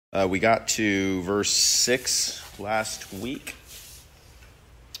We got to verse 6 last week.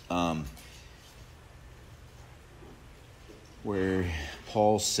 Where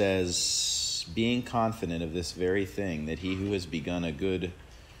Paul says, being confident of this very thing, that he who has begun a good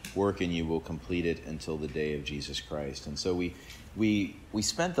work in you will complete it until the day of Jesus Christ. And so we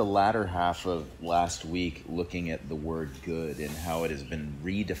spent the latter half of last week looking at the word good and how it has been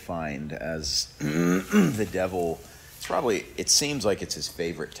redefined as the devil. It seems like it's his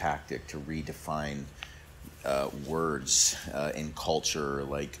favorite tactic to redefine words in culture,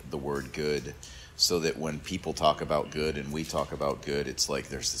 like the word good, so that when people talk about good and we talk about good, it's like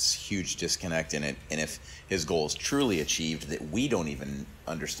there's this huge disconnect in it. And if his goal is truly achieved, that we don't even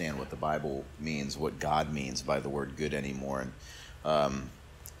understand what the Bible means, what God means by the word good anymore. And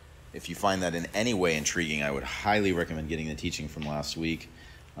if you find that in any way intriguing, I would highly recommend getting the teaching from last week,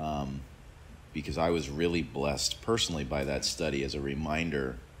 because I was really blessed personally by that study as a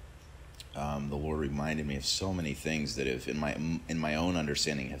reminder. The Lord reminded me of so many things that have, in my own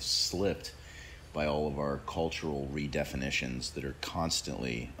understanding, have slipped by all of our cultural redefinitions that are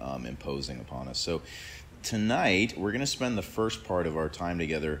constantly imposing upon us. So tonight, we're going to spend the first part of our time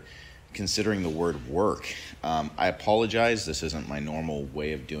together considering the word work. I apologize, this isn't my normal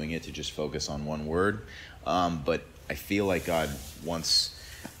way of doing it, to just focus on one word, but I feel like God wants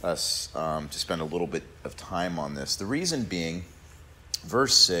us to spend a little bit of time on this. The reason being,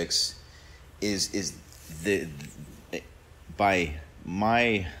 verse 6 is by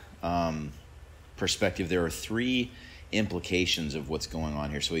my perspective, there are three implications of what's going on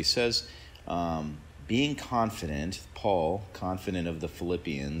here. So he says, being confident, Paul, confident of the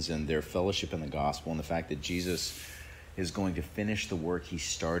Philippians and their fellowship in the gospel and the fact that Jesus is going to finish the work he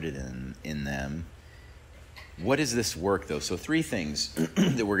started in them. What is this work, though? So three things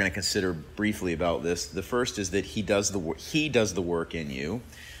that we're going to consider briefly about this. The first is that he does the work in you.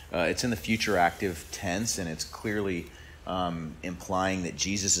 It's in the future active tense, and it's clearly implying that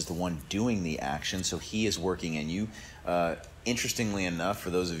Jesus is the one doing the action, so he is working in you. Interestingly enough, for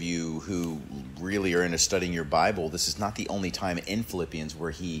those of you who really are into studying your Bible, this is not the only time in Philippians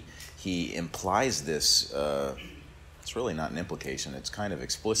where he implies this. It's really not an implication. It's kind of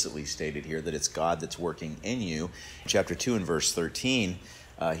explicitly stated here that it's God that's working in you. Chapter 2 and verse 13,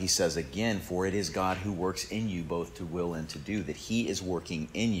 he says again, for it is God who works in you both to will and to do, that he is working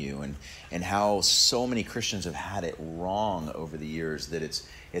in you. And how so many Christians have had it wrong over the years, that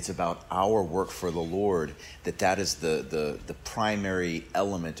it's about our work for the Lord, that is the primary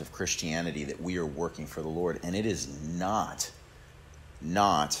element of Christianity, that we are working for the Lord. And it is not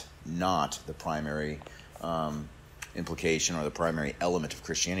the primary implication or the primary element of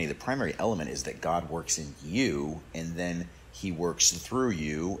Christianity. The primary element is that God works in you, and then he works through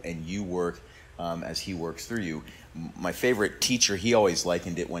you, and you work as he works through you. My favorite teacher, he always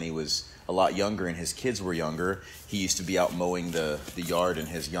likened it when he was a lot younger and his kids were younger. He used to be out mowing the yard, and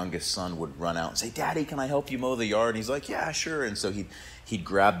his youngest son would run out and say, "Daddy, can I help you mow the yard?" And he's like, "Yeah, sure." And so he'd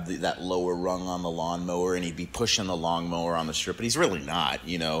grab that lower rung on the lawnmower, and he'd be pushing the lawnmower on the strip, but he's really not,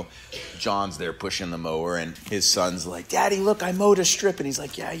 John's there pushing the mower, and his son's like, "Daddy, look, I mowed a strip." And he's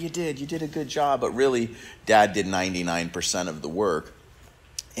like, "Yeah, you did a good job." But really, Dad did 99% of the work.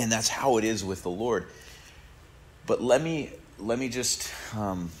 And that's how it is with the Lord. But let me just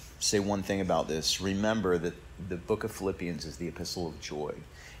say one thing about this. Remember that the book of Philippians is the epistle of joy.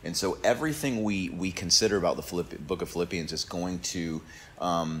 And so everything we consider about the book of Philippians is going to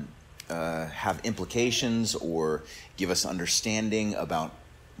have implications or give us understanding about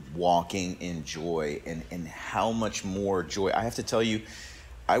walking in joy and how much more joy. I have to tell you,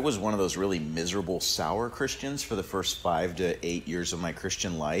 I was one of those really miserable, sour Christians for the first 5 to 8 years of my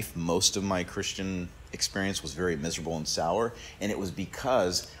Christian life. Most of my Christian experience was very miserable and sour, and it was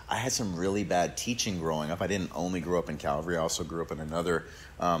because I had some really bad teaching growing up. I didn't only grow up in Calvary, I also grew up in another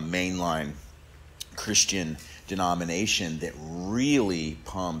mainline Christian denomination that really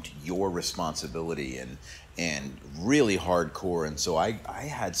pumped your responsibility and really hardcore. And so I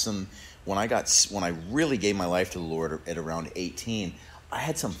had some, when I really gave my life to the Lord at around 18, I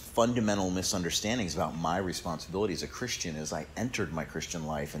had some fundamental misunderstandings about my responsibility as a Christian as I entered my Christian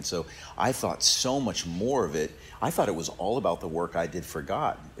life. And so I thought so much more of it. I thought it was all about the work I did for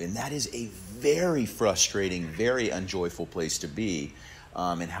God. And that is a very frustrating, very unjoyful place to be,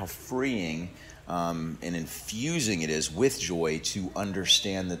 and how freeing and infusing it is with joy to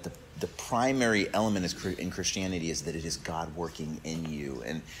understand that the primary element in Christianity is that it is God working in you.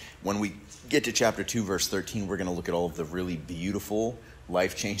 And when we get to chapter 2, verse 13, we're going to look at all of the really beautiful,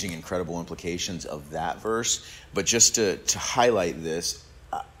 life-changing, incredible implications of that verse. But just to highlight this,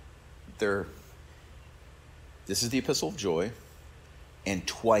 this is the epistle of joy. And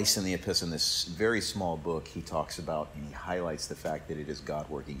twice in the epistle, in this very small book, he talks about and he highlights the fact that it is God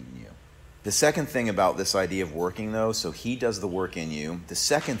working in you. The second thing about this idea of working, though, so he does the work in you. The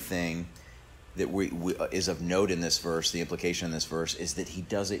second thing that is of note in this verse, the implication in this verse, is that he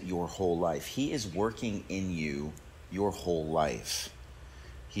does it your whole life. He is working in you your whole life.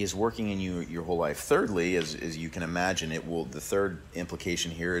 He is working in you your whole life. Thirdly, as you can imagine, the third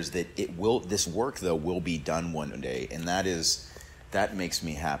implication here is that this work, though, will be done one day, and that makes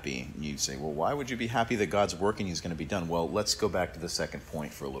me happy. And you'd say, well, why would you be happy that God's work in you is going to be done? Well, let's go back to the second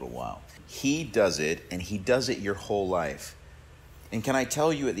point for a little while. He does it, and he does it your whole life. And can I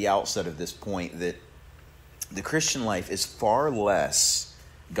tell you at the outset of this point that the Christian life is far less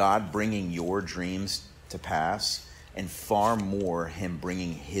God bringing your dreams to pass and far more him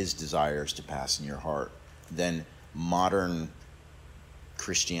bringing his desires to pass in your heart than modern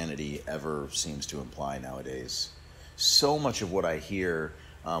Christianity ever seems to imply nowadays. So much of what I hear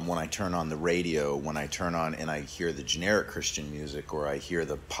when I turn on the radio, when I turn on and I hear the generic Christian music or I hear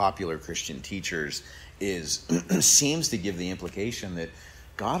the popular Christian teachers seems to give the implication that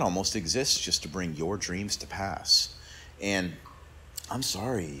God almost exists just to bring your dreams to pass. And I'm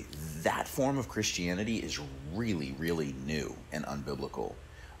sorry, that form of Christianity is really, really new and unbiblical.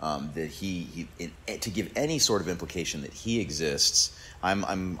 To give any sort of implication that he exists,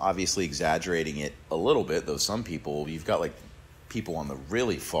 I'm obviously exaggerating it a little bit, though some people, you've got like people on the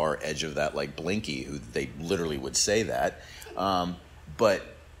really far edge of that, like Blinky, who they literally would say that. But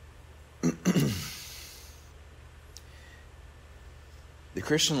the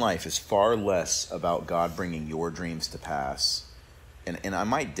Christian life is far less about God bringing your dreams to pass. And I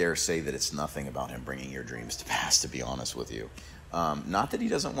might dare say that it's nothing about him bringing your dreams to pass, to be honest with you. Not that he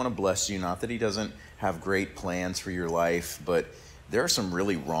doesn't want to bless you, not that he doesn't have great plans for your life, but there are some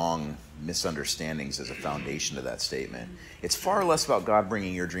really wrong misunderstandings as a foundation to that statement. It's far less about God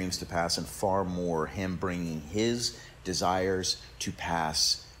bringing your dreams to pass and far more him bringing his desires to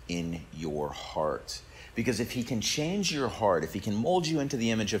pass in your heart. Because if he can change your heart, if he can mold you into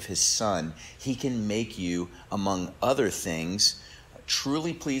the image of his son, he can make you, among other things,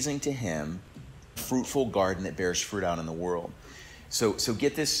 truly pleasing to him, fruitful garden that bears fruit out in the world. So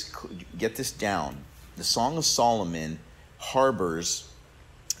get this down. The Song of Solomon harbors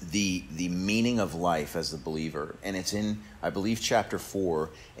the meaning of life as the believer, and it's in, I believe, chapter 4,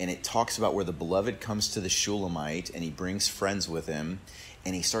 and it talks about where the beloved comes to the Shulamite and he brings friends with him,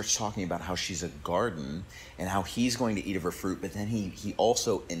 and he starts talking about how she's a garden and how he's going to eat of her fruit, but then he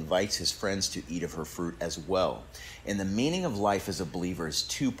also invites his friends to eat of her fruit as well. And the meaning of life as a believer is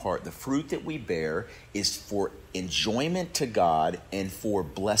two-part. The fruit that we bear is for enjoyment to God and for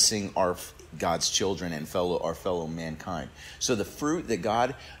blessing God's children and our fellow mankind. So the fruit that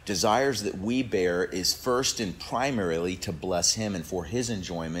God desires that we bear is first and primarily to bless him and for his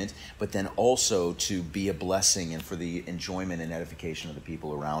enjoyment, but then also to be a blessing and for the enjoyment and edification of the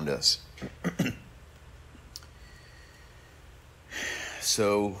people around us.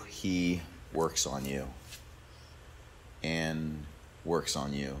 So he works on you and works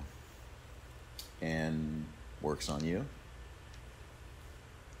on you and works on you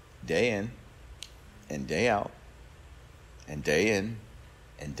day in and day out and day in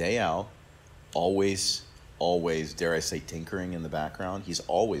and day out, always, dare I say, tinkering in the background. He's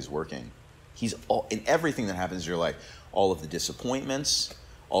always working. He's in everything that happens in your life, all of the disappointments,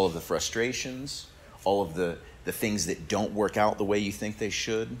 all of the frustrations, all of the things that don't work out the way you think they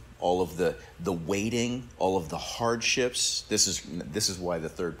should, all of the waiting, all of the hardships. This is why the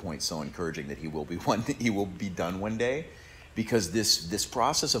third point is so encouraging, that he will be done one day, because this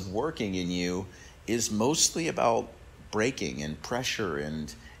process of working in you is mostly about breaking and pressure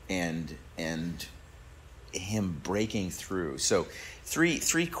and him breaking through. So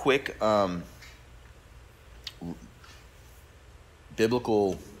three quick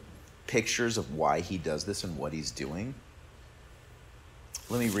biblical pictures of why he does this and what he's doing.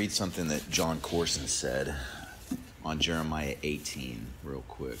 Let me read something that John Corson said on Jeremiah 18 real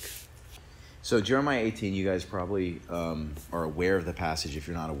quick. So Jeremiah 18, you guys probably are aware of the passage if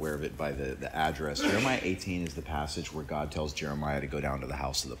you're not aware of it by the address. Jeremiah 18 is the passage where God tells Jeremiah to go down to the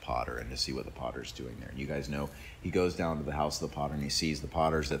house of the potter and to see what the potter's doing there. And you guys know he goes down to the house of the potter and he sees the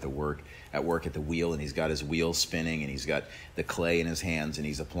potter's at work at the wheel, and he's got his wheel spinning and he's got the clay in his hands and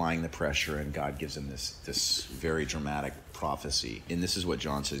he's applying the pressure, and God gives him this very dramatic prophecy. And this is what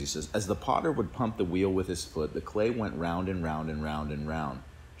John says. He says, as the potter would pump the wheel with his foot, the clay went round and round and round and round,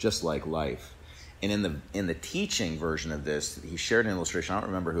 just like life. And in the teaching version of this, he shared an illustration. I don't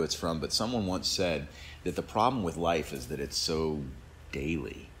remember who it's from, but someone once said that the problem with life is that it's so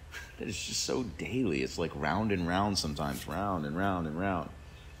daily. It's just so daily. It's like round and round sometimes, round and round and round.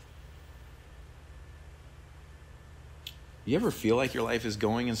 You ever feel like your life is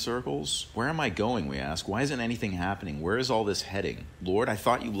going in circles? Where am I going, we ask? Why isn't anything happening? Where is all this heading? Lord, I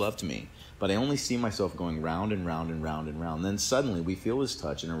thought you loved me, but I only see myself going round and round and round and round. Then suddenly we feel his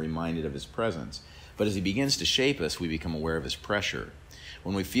touch and are reminded of his presence. But as he begins to shape us, we become aware of his pressure.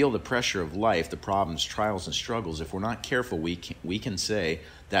 When we feel the pressure of life, the problems, trials, and struggles, if we're not careful, we can say,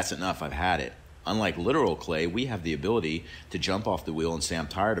 that's enough, I've had it. Unlike literal clay, we have the ability to jump off the wheel and say, I'm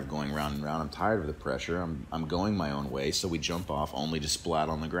tired of going round and round. I'm tired of the pressure. I'm going my own way. So we jump off only to splat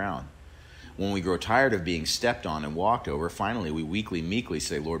on the ground. When we grow tired of being stepped on and walked over, finally we weakly, meekly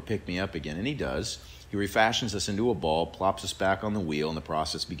say, Lord, pick me up again. And he does. He refashions us into a ball, plops us back on the wheel, and the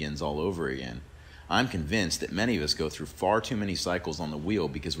process begins all over again. I'm convinced that many of us go through far too many cycles on the wheel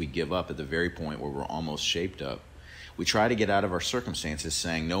because we give up at the very point where we're almost shaped up. We try to get out of our circumstances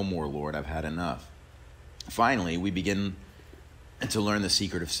saying, no more, Lord, I've had enough. Finally, we begin to learn the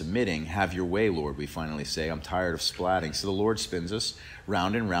secret of submitting. Have your way, Lord, we finally say. I'm tired of splatting. So the Lord spins us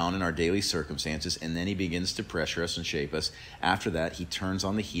round and round in our daily circumstances, and then he begins to pressure us and shape us. After that, he turns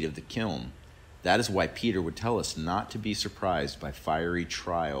on the heat of the kiln. That is why Peter would tell us not to be surprised by fiery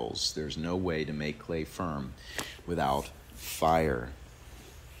trials. There's no way to make clay firm without fire.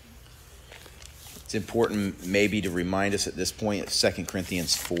 It's important maybe to remind us at this point that 2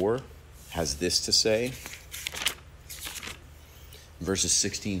 Corinthians 4 has this to say. Verses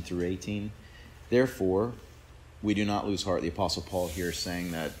 16 through 18. Therefore, we do not lose heart. The Apostle Paul here is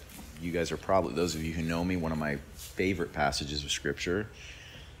saying that you guys are probably, those of you who know me, one of my favorite passages of Scripture,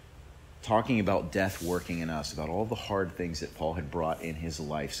 talking about death working in us, about all the hard things that Paul had brought in his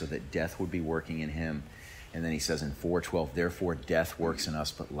life so that death would be working in him. And then he says in 4:12, therefore death works in us,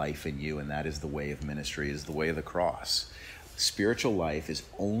 but life in you. And that is the way of ministry, is the way of the cross. Spiritual life is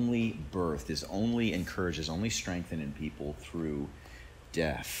only birthed, is only encouraged, is only strengthened in people through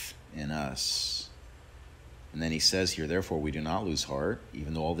death in us. And then he says here, therefore we do not lose heart,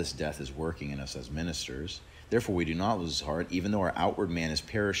 even though all this death is working in us as ministers. Therefore we do not lose heart, even though our outward man is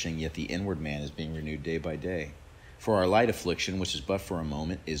perishing, yet the inward man is being renewed day by day. For our light affliction, which is but for a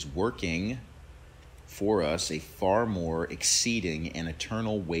moment, is working for us a far more exceeding and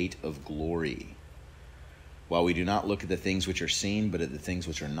eternal weight of glory. While we do not look at the things which are seen, but at the things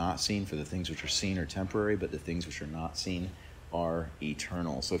which are not seen, for the things which are seen are temporary, but the things which are not seen are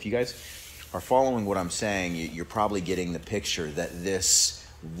eternal. So if you guys are following what I'm saying, you're probably getting the picture that this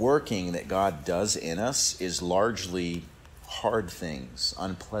working that God does in us is largely hard things,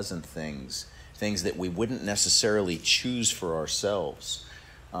 unpleasant things, things that we wouldn't necessarily choose for ourselves.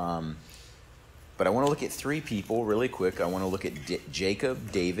 But I want to look at three people really quick. I want to look at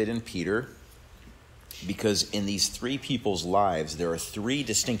Jacob, David, and Peter, because in these three people's lives, there are three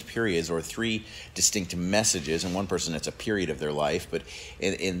distinct periods or three distinct messages. And one person, it's a period of their life, but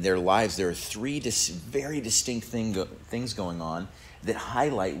in their lives, there are three very distinct things going on that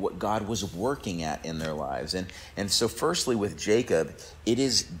highlight what God was working at in their lives. And so firstly, with Jacob, it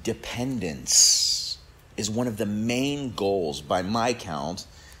is dependence is one of the main goals by my count.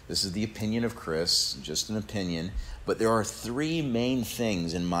 This is the opinion of Chris, just an opinion. But there are three main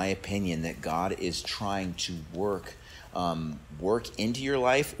things, in my opinion, that God is trying to work into your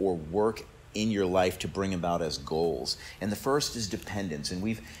life or work in your life to bring about as goals. And the first is dependence.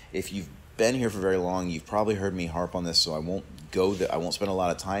 And if you've been here for very long, you've probably heard me harp on this, so I won't I won't spend a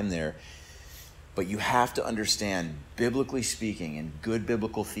lot of time there. But you have to understand, biblically speaking, in good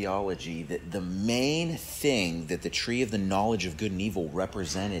biblical theology, that the main thing that the tree of the knowledge of good and evil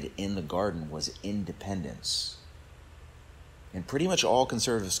represented in the garden was independence. And pretty much all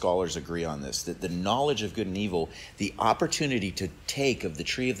conservative scholars agree on this, that the knowledge of good and evil, the opportunity to take of the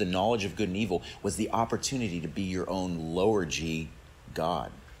tree of the knowledge of good and evil, was the opportunity to be your own lower G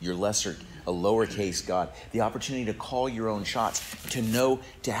God, your lesser, a lowercase God, the opportunity to call your own shots,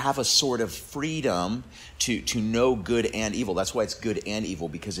 to have a sort of freedom to know good and evil. That's why it's good and evil,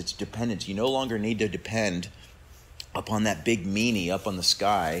 because it's dependent. You no longer need to depend upon that big meanie up on the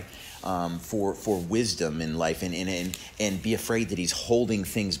sky for wisdom in life and be afraid that he's holding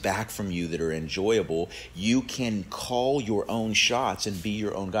things back from you that are enjoyable. You can call your own shots and be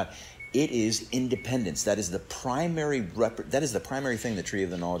your own God. It is independence. That is the primary thing the tree of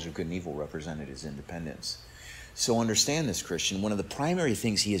the knowledge of good and evil represented, is independence. So understand this, Christian. One of the primary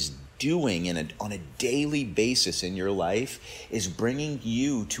things he is doing on a daily basis in your life is bringing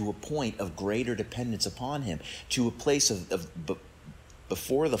you to a point of greater dependence upon him, to a place of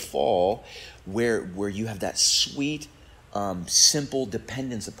before the fall where you have that sweet, simple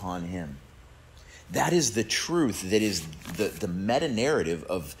dependence upon him. That is the truth. That is the meta-narrative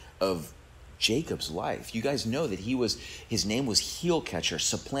of of Jacob's life. You guys know that his name was heel catcher,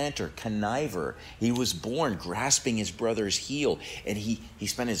 supplanter, conniver. He was born grasping his brother's heel, and he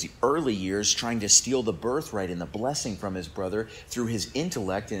spent his early years trying to steal the birthright and the blessing from his brother through his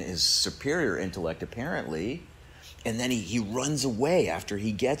intellect and his superior intellect, apparently. And then he runs away after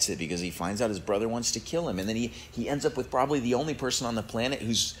he gets it because he finds out his brother wants to kill him. And then he ends up with probably the only person on the planet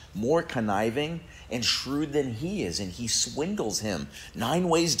who's more conniving and shrewd than he is. And he swindles him 9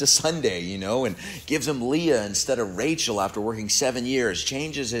 ways to Sunday, and gives him Leah instead of Rachel after working 7 years,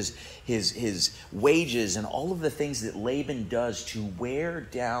 changes his wages and all of the things that Laban does to wear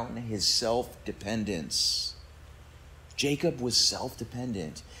down his self-dependence. Jacob was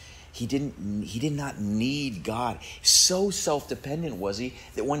self-dependent. He did not need God. So self-dependent was he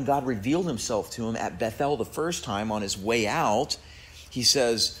that when God revealed himself to him at Bethel the first time on his way out, he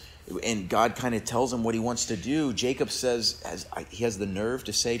says, and God kind of tells him what he wants to do. Jacob says, he has the nerve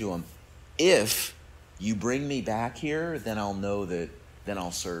to say to him, if you bring me back here, then I'll know that, then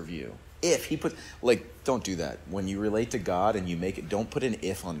I'll serve you. If he don't do that. When you relate to God and you make it, don't put an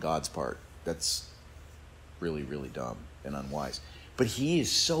if on God's part. That's really, really dumb and unwise. But he is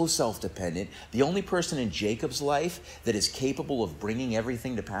so self-dependent. The only person in Jacob's life that is capable of bringing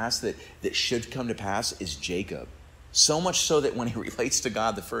everything to pass that should come to pass is Jacob. So much so that when he relates to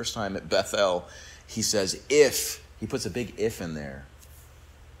God the first time at Bethel, he says, if. He puts a big if in there.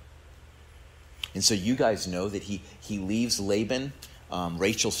 And so you guys know that he leaves Laban.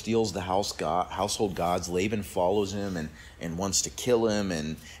 Rachel steals the household gods. Laban follows him and wants to kill him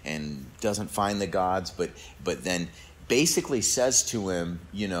and doesn't find the gods. But then basically says to him,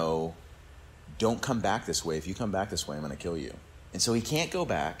 don't come back this way. If you come back this way, I'm going to kill you. And so he can't go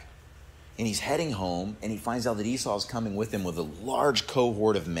back. And he's heading home, and he finds out that Esau's coming with him with a large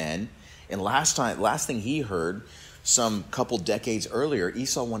cohort of men. And last thing he heard, some couple decades earlier,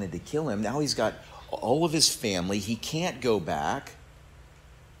 Esau wanted to kill him. Now he's got all of his family. He can't go back.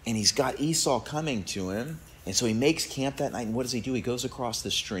 And he's got Esau coming to him. And so he makes camp that night. And what does he do? He goes across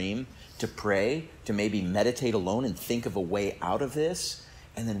the stream to pray, to maybe meditate alone and think of a way out of this.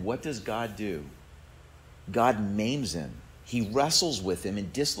 And then what does God do? God maims him. He wrestles with him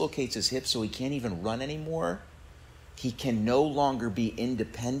and dislocates his hip so he can't even run anymore. He can no longer be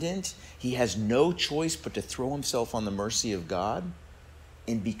independent. He has no choice but to throw himself on the mercy of God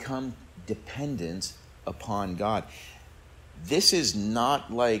and become dependent upon God. This is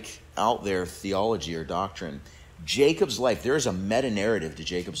not like out there theology or doctrine. Jacob's life, there is a meta-narrative to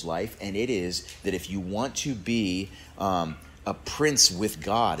Jacob's life, and it is that if you want to be a prince with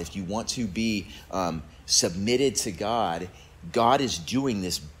God, if you want to be submitted to God, God is doing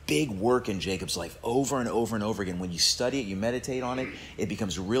this big work in Jacob's life over and over and over again. When you study it, you meditate on it, it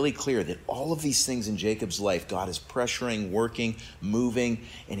becomes really clear that all of these things in Jacob's life, God is pressuring, working, moving,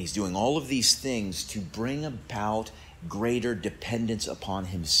 and he's doing all of these things to bring about greater dependence upon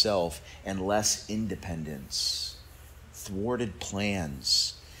himself and less independence. Thwarted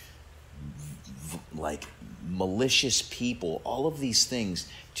plans, like malicious people, all of these things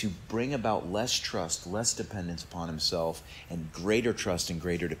to bring about less trust, less dependence upon himself, and greater trust and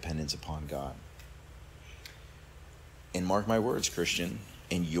greater dependence upon God. And mark my words, Christian,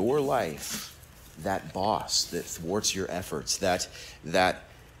 in your life, that boss that thwarts your efforts, that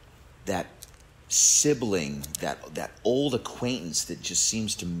sibling, that old acquaintance that just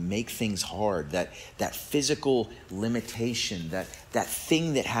seems to make things hard, that physical limitation, that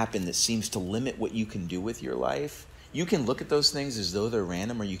thing that happened that seems to limit what you can do with your life, you can look at those things as though they're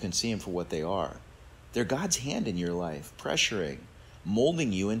random, or you can see them for what they are. They're God's hand in your life, pressuring,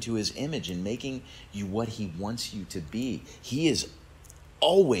 molding you into his image and making you what he wants you to be. He is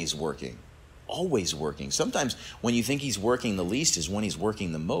always working. Always working. Sometimes when you think he's working the least is when he's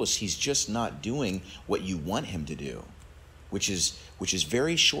working the most. He's just not doing what you want him to do, which is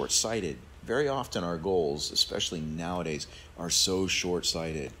very short-sighted. Very often our goals, especially nowadays, are so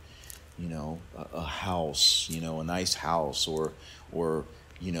short-sighted. A house, a nice house, or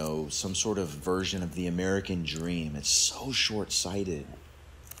some sort of version of the American dream. It's so short-sighted.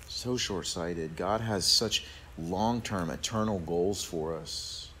 So short-sighted. God has such long-term, eternal goals for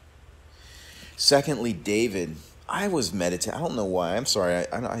us. Secondly, David, I was meditating. I don't know why. I'm sorry.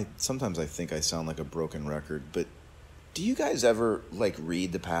 I sometimes I think I sound like a broken record. But do you guys ever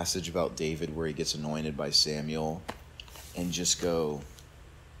read the passage about David where he gets anointed by Samuel and just go,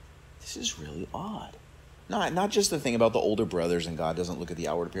 this is really odd? Not just the thing about the older brothers and God doesn't look at the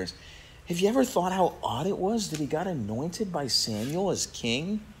outward appearance. Have you ever thought how odd it was that he got anointed by Samuel as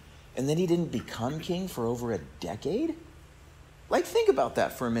king and then he didn't become king for over a decade? Think about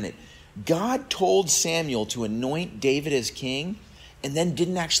that for a minute. God told Samuel to anoint David as king. and then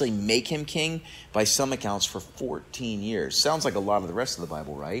didn't actually make him king by some accounts for 14 years. Sounds like a lot of the rest of the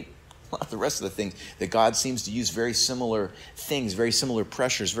Bible, right? A lot of the rest of the things that God seems to use very similar things, very similar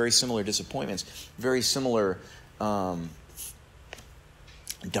pressures, very similar disappointments, very similar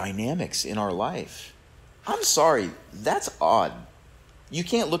dynamics in our life. I'm sorry, that's odd. You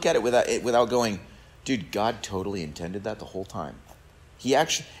can't look at it without going, dude, God totally intended that the whole time.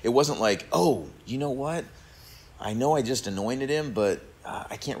 It wasn't like, oh, you know what? I know I just anointed him, but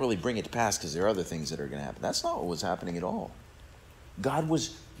I can't really bring it to pass because there are other things that are going to happen. That's not what was happening at all. God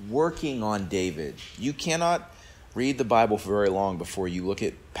was working on David. You cannot read the Bible for very long before you look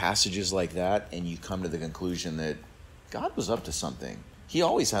at passages like that and you come to the conclusion that God was up to something. He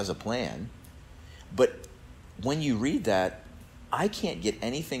always has a plan. But when you read that, I can't get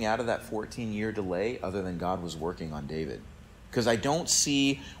anything out of that 14-year delay other than God was working on David. Because I don't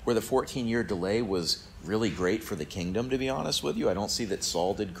see where the 14-year delay was really great for the kingdom, to be honest with you. I don't see that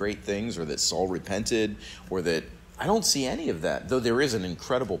Saul did great things or that Saul repented or that... I don't see any of that. Though there is an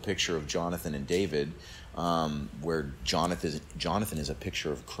incredible picture of Jonathan and David where Jonathan is a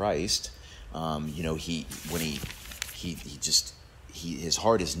picture of Christ. His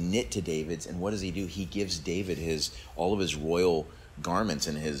heart is knit to David's, and what does he do? He gives David all of his royal garments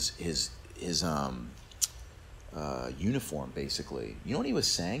and his uniform, basically. You know what he was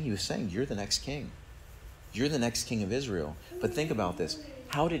saying? He was saying, you're the next king. You're the next king of Israel. But think about this.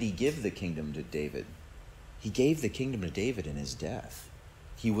 How did he give the kingdom to David? He gave the kingdom to David in his death.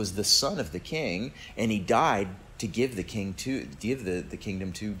 He was the son of the king, and he died to give the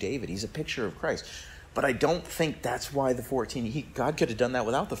kingdom to David. He's a picture of Christ. But I don't think that's why God could have done that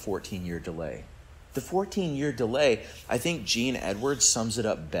without the 14-year delay. The 14-year delay, I think Gene Edwards sums it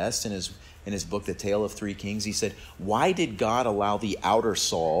up best in his book, The Tale of Three Kings. He said, why did God allow the outer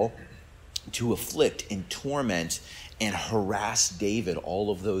Saul to afflict and torment and harass David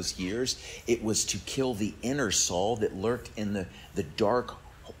all of those years? It was to kill the inner Saul that lurked in the dark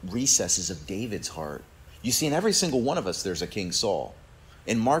recesses of David's heart. You see, in every single one of us, there's a King Saul.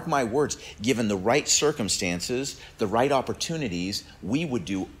 And mark my words, given the right circumstances, the right opportunities, we would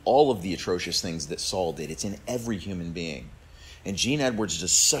do all of the atrocious things that Saul did. It's in every human being. And Gene Edwards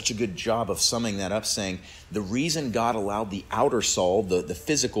does such a good job of summing that up, saying the reason God allowed the outer Saul, the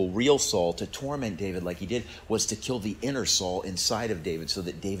physical, real Saul, to torment David like he did was to kill the inner Saul inside of David so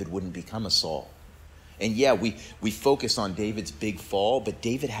that David wouldn't become a Saul. And yeah, we focus on David's big fall, but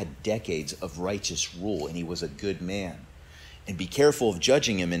David had decades of righteous rule, and he was a good man. And be careful of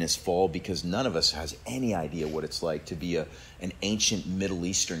judging him in his fall, because none of us has any idea what it's like to be an ancient Middle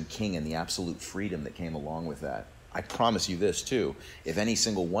Eastern king and the absolute freedom that came along with that. I promise you this too, if any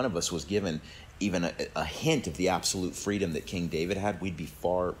single one of us was given even a hint of the absolute freedom that King David had, we'd be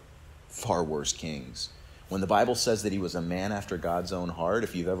far, far worse kings. When the Bible says that he was a man after God's own heart,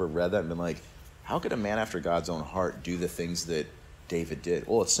 if you've ever read that and been like, how could a man after God's own heart do the things that David did?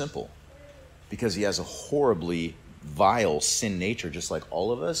 Well, it's simple. Because he has a horribly vile sin nature, just like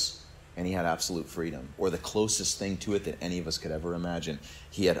all of us, and he had absolute freedom, or the closest thing to it that any of us could ever imagine.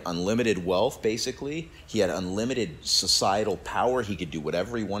 He had unlimited wealth, basically. He had unlimited societal power. He could do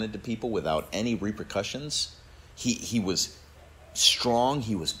whatever he wanted to people without any repercussions. He was strong.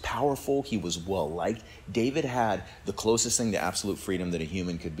 He was powerful. He was well-liked. David had the closest thing to absolute freedom that a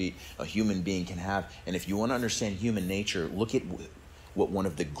human being can have. And if you want to understand human nature, look at what one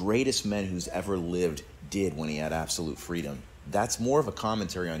of the greatest men who's ever lived did when he had absolute freedom. That's more of a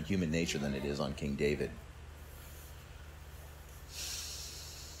commentary on human nature than it is on King David.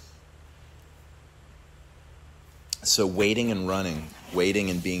 So waiting and running,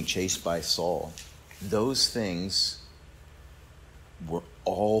 waiting and being chased by Saul, those things were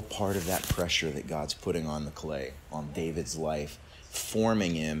all part of that pressure that God's putting on the clay, on David's life,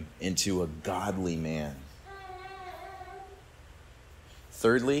 forming him into a godly man.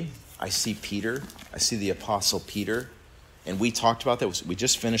 Thirdly, I see Peter. I see the Apostle Peter. And we talked about that. We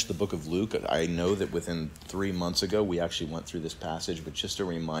just finished the book of Luke. I know that within 3 months ago, we actually went through this passage. But just a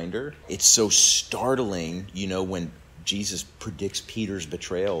reminder, it's so startling, when Jesus predicts Peter's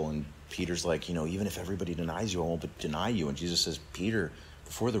betrayal. And Peter's like, even if everybody denies you, I won't deny you. And Jesus says, Peter,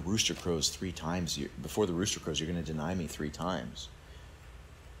 before the rooster crows you're going to deny me 3 times.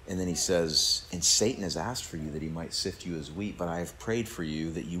 And then he says, and Satan has asked for you that he might sift you as wheat, but I have prayed for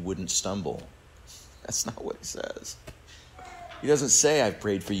you that you wouldn't stumble. That's not what he says. He doesn't say, I've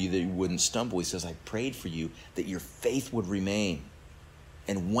prayed for you that you wouldn't stumble. He says, I prayed for you that your faith would remain.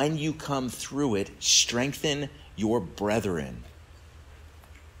 And when you come through it, strengthen your brethren.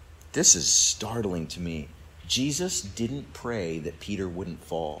 This is startling to me. Jesus didn't pray that Peter wouldn't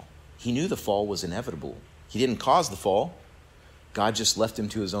fall. He knew the fall was inevitable. He didn't cause the fall. God just left him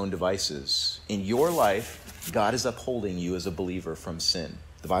to his own devices. In your life, God is upholding you as a believer from sin.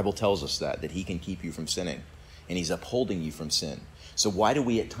 The Bible tells us that he can keep you from sinning, and he's upholding you from sin. So why do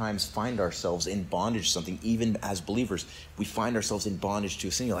we at times find ourselves in bondage to something, even as believers? We find ourselves in bondage to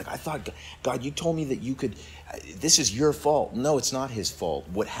a sin. You're like, I thought, God, you told me that you could, this is your fault. No, it's not his fault.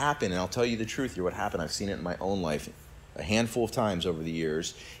 What happened, and I'll tell you the truth here, what happened, I've seen it in my own life a handful of times over the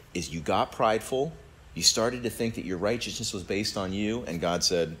years, is you got prideful, you started to think that your righteousness was based on you, and God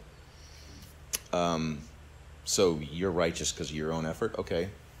said, so you're righteous because of your own effort? Okay.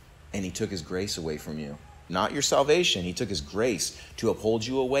 And he took his grace away from you. Not your salvation. He took his grace to uphold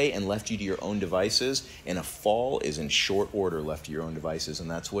you away and left you to your own devices. And a fall is in short order left to your own devices.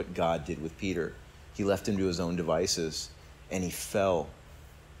 And that's what God did with Peter. He left him to his own devices and he fell.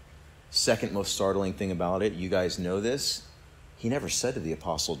 Second most startling thing about it, you guys know this, he never said to the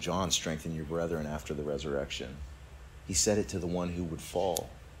Apostle John, strengthen your brethren after the resurrection. He said it to the one who would fall.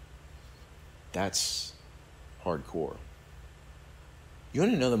 That's hardcore. You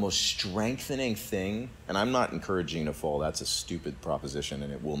want to know the most strengthening thing? And I'm not encouraging you to fall. That's a stupid proposition,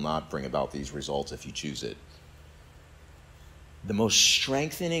 and it will not bring about these results if you choose it. The most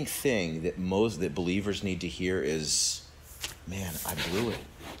strengthening thing that believers need to hear is, man, I blew it.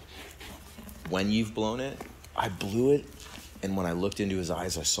 When you've blown it, I blew it. And when I looked into his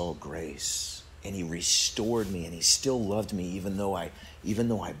eyes, I saw grace. And he restored me, and he still loved me, even though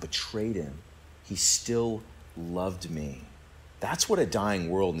I betrayed him. He still loved me. That's what a dying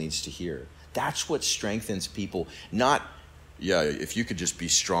world needs to hear. That's what strengthens people. Not, yeah, if you could just be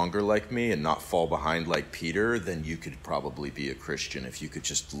stronger like me and not fall behind like Peter, then you could probably be a Christian. If you could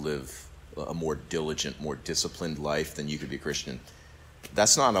just live a more diligent, more disciplined life, then you could be a Christian.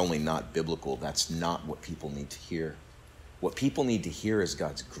 That's not only not biblical, that's not what people need to hear. What people need to hear is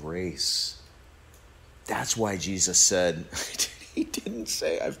God's grace. That's why Jesus said, he didn't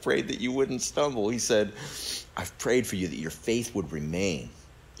say, I've prayed that you wouldn't stumble. He said, I've prayed for you that your faith would remain.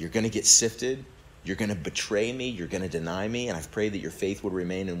 You're going to get sifted. You're going to betray me. You're going to deny me. And I've prayed that your faith would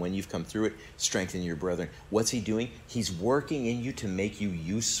remain. And when you've come through it, strengthen your brethren. What's he doing? He's working in you to make you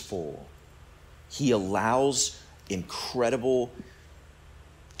useful. He allows incredible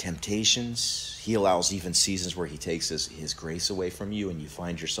temptations. He allows even seasons where he takes his grace away from you and you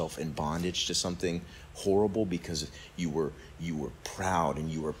find yourself in bondage to something horrible because you were proud and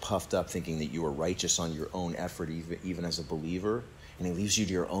you were puffed up thinking that you were righteous on your own effort, even as a believer, and he leaves you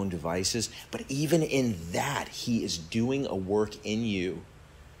to your own devices. But even in that, he is doing a work in you.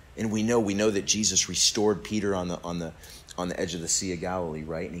 And we know that Jesus restored Peter on the edge of the Sea of Galilee,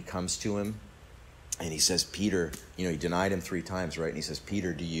 right? And he comes to him and he says, Peter, he denied him 3 times, right? And he says,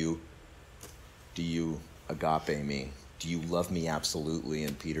 Peter, do you agape me? Do you love me absolutely?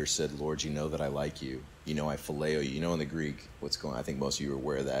 And Peter said, Lord, you know that I like you. I phileo you. In the Greek, I think most of you are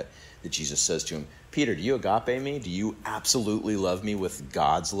aware of that Jesus says to him, Peter, do you agape me? Do you absolutely love me with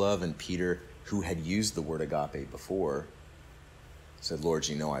God's love? And Peter, who had used the word agape before, said, Lord,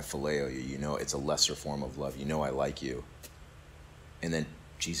 I phileo you. It's a lesser form of love. I like you. And then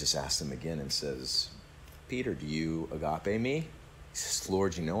Jesus asked him again and says, Peter, do you agape me? He says,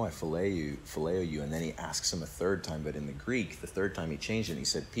 Lord, I phileo you. And then he asks him a third time, but in the Greek, the third time he changed it, and he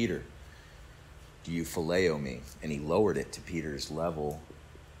said, Peter, do you phileo me? And he lowered it to Peter's level.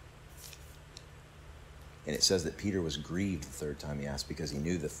 And it says that Peter was grieved the third time he asked because he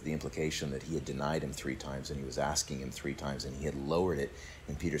knew the implication that he had denied him 3 times and he was asking him 3 times and he had lowered it.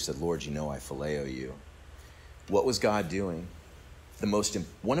 And Peter said, Lord, I phileo you. What was God doing?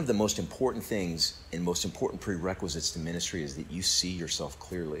 One of the most important things and most important prerequisites to ministry is that you see yourself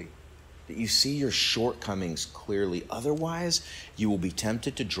clearly, that you see your shortcomings clearly. Otherwise, you will be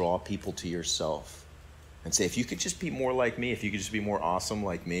tempted to draw people to yourself and say, if you could just be more like me, if you could just be more awesome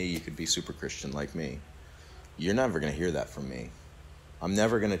like me, you could be super Christian like me. You're never going to hear that from me. I'm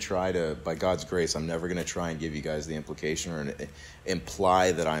never going to try to, by God's grace, I'm never going to try and give you guys the implication or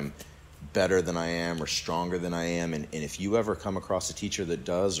imply that I'm better than I am or stronger than I am. And if you ever come across a teacher that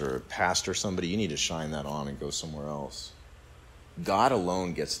does or a pastor, somebody, you need to shine that on and go somewhere else. God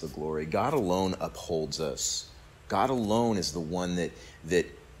alone gets the glory. God alone upholds us. God alone is the one that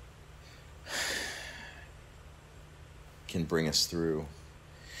can bring us through.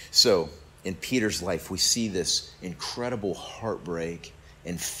 So in Peter's life, we see this incredible heartbreak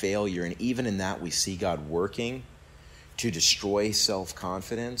and failure. And even in that, we see God working to destroy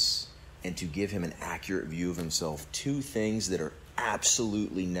self-confidence and to give him an accurate view of himself. 2 things that are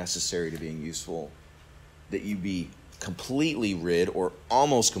absolutely necessary to being useful. That you be completely rid or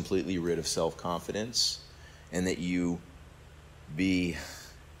almost completely rid of self-confidence, and that you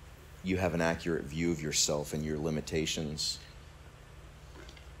have an accurate view of yourself and your limitations.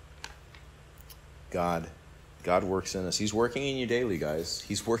 God works in us. He's working in you daily, guys.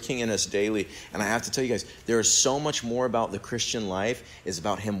 He's working in us daily. And I have to tell you guys, there is so much more about the Christian life is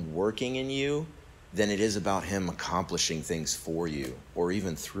about him working in you than it is about him accomplishing things for you or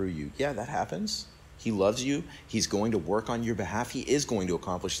even through you. Yeah, that happens. He loves you. He's going to work on your behalf. He is going to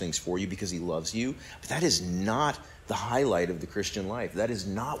accomplish things for you because he loves you. But that is not the highlight of the Christian life. That is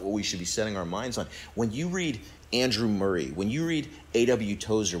not what we should be setting our minds on. When you read Andrew Murray, when you read A.W.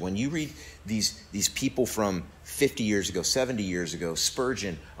 Tozer, when you read these people from 50 years ago, 70 years ago,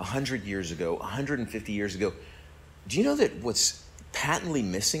 Spurgeon, 100 years ago, 150 years ago, do you know that what's patently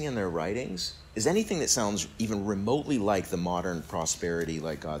missing in their writings is anything that sounds even remotely like the modern prosperity,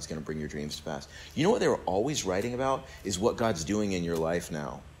 like God's going to bring your dreams to pass? You know what they were always writing about is what God's doing in your life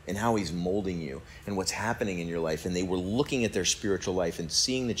now and how he's molding you and what's happening in your life. And they were looking at their spiritual life and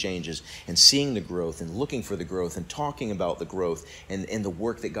seeing the changes and seeing the growth and looking for the growth and talking about the growth and the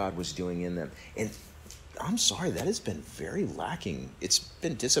work that God was doing in them. And I'm sorry, that has been very lacking. It's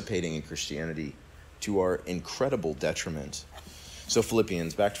been dissipating in Christianity to our incredible detriment. So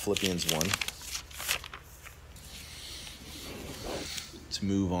back to Philippians 1. Let's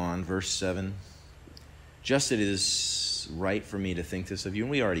move on. Verse 7. Just it is right for me to think this of you.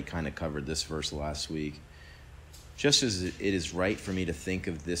 And we already kind of covered this verse last week. Just as it is right for me to think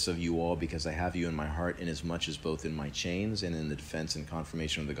of this of you all, because I have you in my heart, inasmuch as both in my chains and in the defense and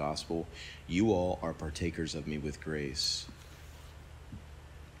confirmation of the gospel, you all are partakers of me with grace.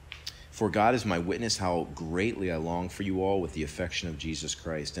 For God is my witness how greatly I long for you all with the affection of Jesus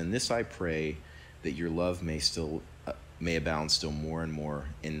Christ. And this I pray, that your love may abound still more and more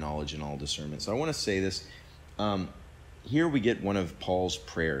in knowledge and all discernment. So I want to say this. Here we get one of Paul's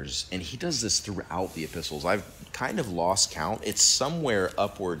prayers, and he does this throughout the epistles. I've kind of lost count. It's somewhere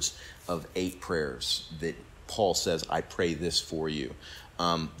upwards of 8 prayers that Paul says, I pray this for you.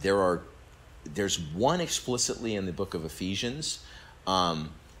 There's one explicitly in the book of Ephesians.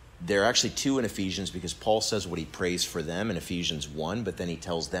 There are actually 2 in Ephesians because Paul says what he prays for them in Ephesians 1, but then he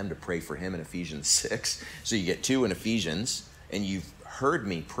tells them to pray for him in Ephesians 6. So you get 2 in Ephesians, and you've heard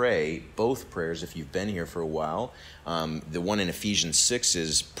me pray both prayers if you've been here for a while. The one in Ephesians 6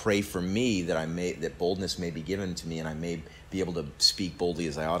 is pray for me that boldness may be given to me and I may be able to speak boldly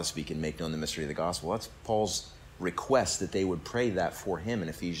as I ought to speak and make known the mystery of the gospel. That's Paul's request that they would pray that for him in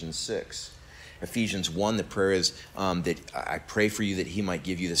Ephesians 6. Ephesians 1, the prayer is that I pray for you that he might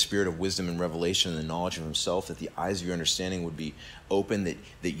give you the spirit of wisdom and revelation and the knowledge of himself, that the eyes of your understanding would be open, that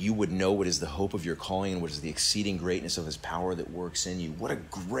you would know what is the hope of your calling and what is the exceeding greatness of his power that works in you. What a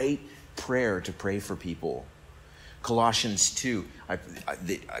great prayer to pray for people. Colossians 2,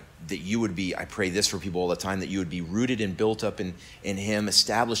 that you would be, I pray this for people all the time, that you would be rooted and built up in him,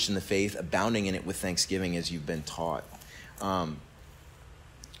 established in the faith, abounding in it with thanksgiving as you've been taught.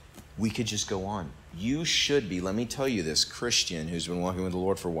 We could just go on. You should be, let me tell you this, Christian who's been walking with the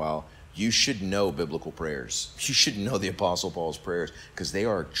Lord for a while, you should know biblical prayers. You should know the Apostle Paul's prayers because they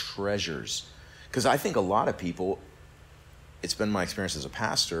are treasures. Because I think a lot of people, it's been my experience as a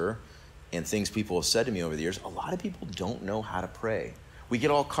pastor and things people have said to me over the years, a lot of people don't know how to pray. We get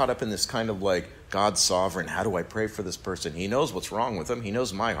all caught up in this kind of like, God's sovereign. How do I pray for this person? He knows what's wrong with them. He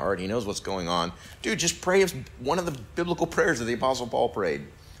knows my heart. He knows what's going on. Dude, just pray one of the biblical prayers that the Apostle Paul prayed.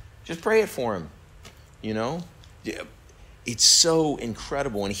 Just pray it for him, you know? It's so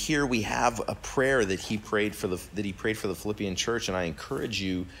incredible. And here we have a prayer that he prayed for the Philippian church, and I encourage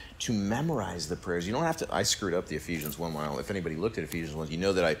you to memorize the prayers. You don't have to. I screwed up the Ephesians 1 while. If anybody looked at Ephesians 1, you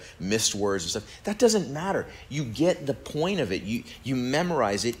know that I missed words and stuff. That doesn't matter. You get the point of it. You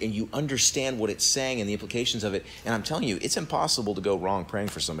memorize it, and you understand what it's saying and the implications of it. And I'm telling you, it's impossible to go wrong praying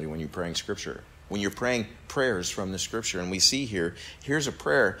for somebody when you're praying Scripture. When you're praying prayers from the Scripture. And we see here's a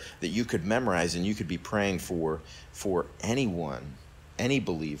prayer that you could memorize and you could be praying for anyone, any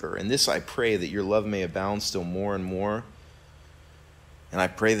believer. And this I pray, that your love may abound still more and more. And I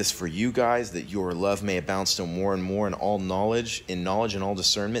pray this for you guys, that your love may abound still more and more in all knowledge, and all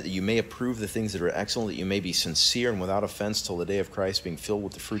discernment, that you may approve the things that are excellent, that you may be sincere and without offense till the day of Christ, being filled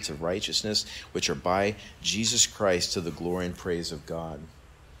with the fruits of righteousness, which are by Jesus Christ to the glory and praise of God.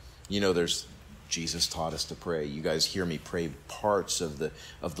 You know, Jesus taught us to pray. You guys hear me pray parts of the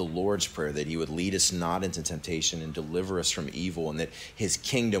Lord's Prayer, that he would lead us not into temptation and deliver us from evil, and that his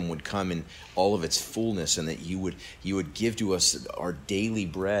kingdom would come in all of its fullness, and that you would give to us our daily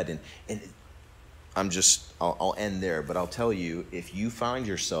bread. And I'll end there, but I'll tell you, if you find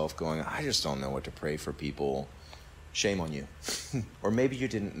yourself going, I just don't know what to pray for people, shame on you. Or maybe you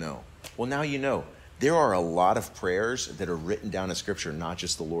didn't know. Well, now you know. There are a lot of prayers that are written down in Scripture, not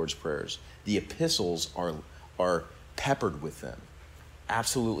just the Lord's prayers. The epistles are peppered with them.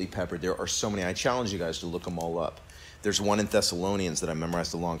 absolutely peppered. There are so many. I challenge you guys to look them all up. There's one in Thessalonians that I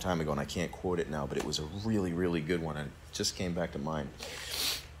memorized a long time ago, and I can't quote it now, but it was a really, really good one, and it just came back to mind.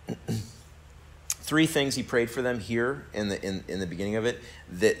 3 things he prayed for them here in the beginning of it,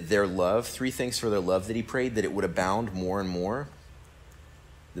 that their love, 3 things for their love that he prayed, that it would abound more and more,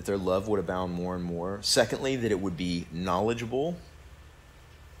 that their love would abound more and more. Secondly, that it would be knowledgeable,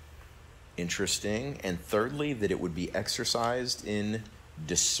 interesting, and thirdly, that it would be exercised in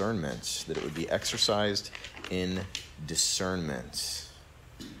discernment, that it would be exercised in discernment.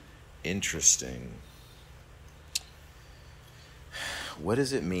 Interesting. What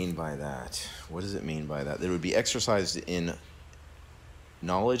does it mean by that? What does it mean by that? That it would be exercised in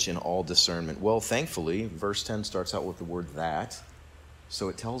knowledge and all discernment. Well, thankfully, verse 10 starts out with the word that, so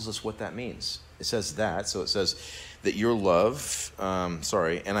it tells us what that means. It says that, so it says that your love, and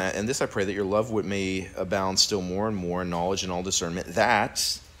this I pray, that your love may abound still more and more in knowledge and all discernment.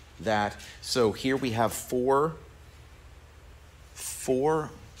 That, so here we have four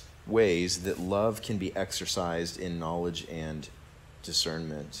ways that love can be exercised in knowledge and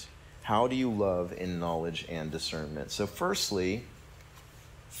discernment. How do you love in knowledge and discernment? So firstly,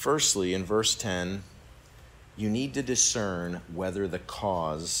 in verse 10, you need to discern whether the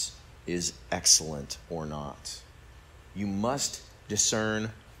cause is excellent or not. You must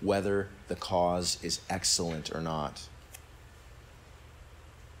discern whether the cause is excellent or not.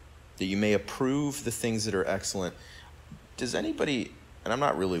 That you may approve the things that are excellent. Does anybody, and I'm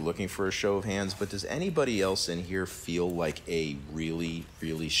not really looking for a show of hands, but does anybody else in here feel like a really,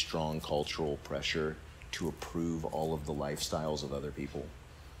 really strong cultural pressure to approve all of the lifestyles of other people?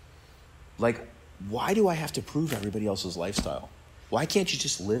 Like, why do I have to prove everybody else's lifestyle? Why can't you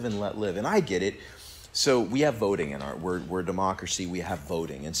just live and let live? And I get it. So we have voting in we're a democracy. We have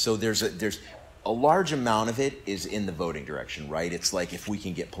voting, and so there's a large amount of it is in the voting direction, right? It's like if we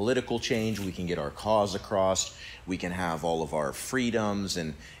can get political change, we can get our cause across, we can have all of our freedoms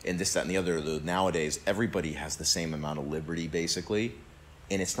and this, that, and the other. Nowadays, everybody has the same amount of liberty, basically,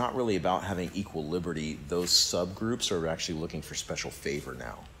 and it's not really about having equal liberty. Those subgroups are actually looking for special favor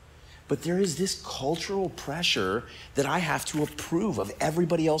now. But there is this cultural pressure that I have to approve of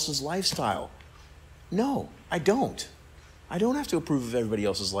everybody else's lifestyle. No, I don't. I don't have to approve of everybody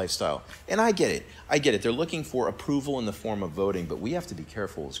else's lifestyle. And I get it. They're looking for approval in the form of voting, but we have to be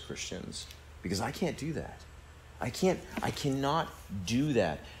careful as Christians because I can't do that. I cannot do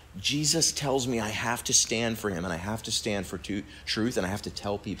that. Jesus tells me I have to stand for him and I have to stand for truth and I have to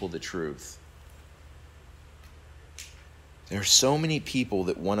tell people the truth. There are so many people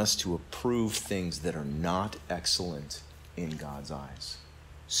that want us to approve things that are not excellent in God's eyes.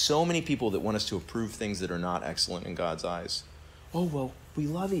 So many people that want us to approve things that are not excellent in God's eyes. Oh, well, we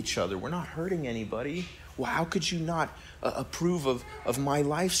love each other. We're not hurting anybody. Well, how could you not approve of my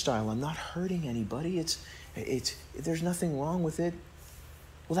lifestyle? I'm not hurting anybody. There's nothing wrong with it.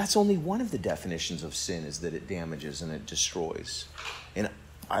 Well, that's only one of the definitions of sin, is that it damages and it destroys. And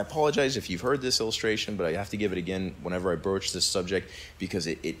I apologize if you've heard this illustration, but I have to give it again whenever I broach this subject because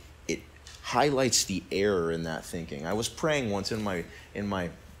it highlights the error in that thinking. I was praying once in my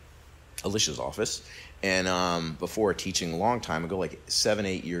Alicia's office, and before teaching a long time ago, like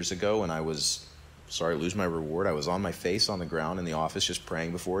 7-8 years ago, and I was, sorry, lose my reward. I was on my face on the ground in the office just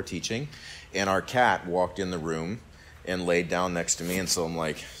praying before teaching, and our cat walked in the room and laid down next to me, and so I'm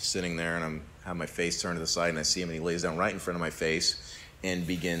like sitting there, and I have my face turned to the side, and I see him, and he lays down right in front of my face and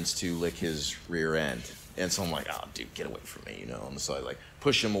begins to lick his rear end. And so I'm like, oh, dude, get away from me, And so I like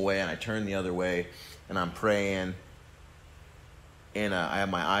push him away, and I turn the other way, and I'm praying, and I have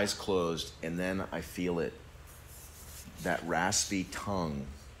my eyes closed, and then I feel it, that raspy tongue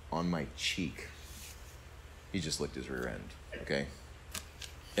on my cheek. He just licked his rear end, okay?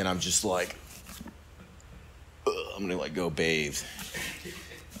 And I'm just like, I'm gonna go bathe.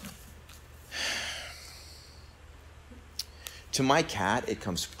 To my cat, it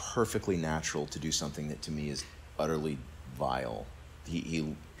comes perfectly natural to do something that to me is utterly vile.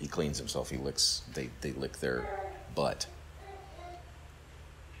 He cleans himself. They lick their butt.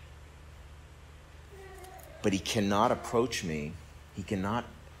 But he cannot approach me. He cannot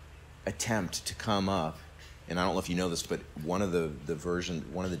attempt to come up. And I don't know if you know this, but one of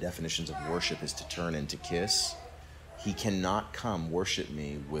the definitions of worship is to turn and to kiss. He cannot come worship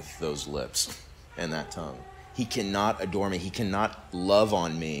me with those lips and that tongue. He cannot adore me. He cannot love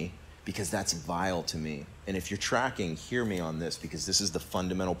on me because that's vile to me. And if you're tracking, hear me on this, because this is the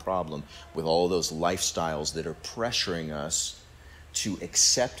fundamental problem with all those lifestyles that are pressuring us to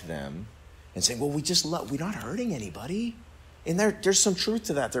accept them and saying, well, we're not hurting anybody. And there's some truth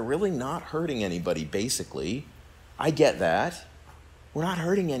to that. They're really not hurting anybody, basically. I get that. We're not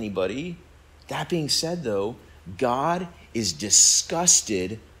hurting anybody. That being said, though, God is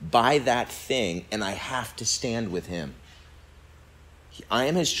disgusted by that thing, and I have to stand with him. I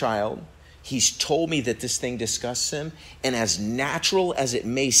am his child. He's told me that this thing disgusts him, and as natural as it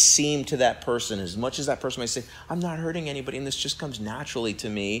may seem to that person, as much as that person may say, I'm not hurting anybody, and this just comes naturally to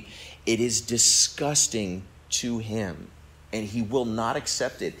me, it is disgusting to him, and he will not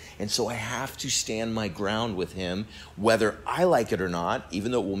accept it. And so I have to stand my ground with him, whether I like it or not,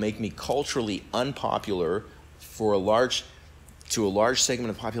 even though it will make me culturally unpopular to a large segment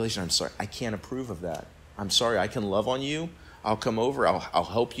of the population. I'm sorry, I can't approve of that. I'm sorry, I can love on you. I'll come over, I'll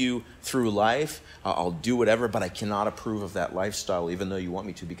help you through life, I'll do whatever, but I cannot approve of that lifestyle, even though you want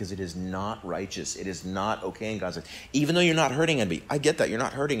me to, because it is not righteous. It is not okay in God's eyes. Even though you're not hurting anybody. I get that. You're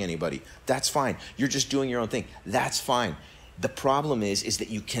not hurting anybody. That's fine. You're just doing your own thing. That's fine. The problem is that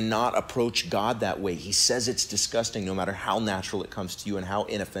you cannot approach God that way. He says it's disgusting no matter how natural it comes to you and how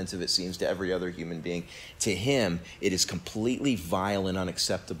inoffensive it seems to every other human being. To him, it is completely vile and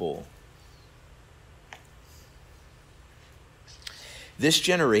unacceptable. This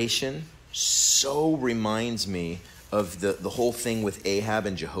generation so reminds me of the whole thing with Ahab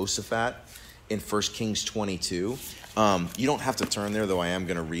and Jehoshaphat in 1 Kings 22. You don't have to turn there, though I am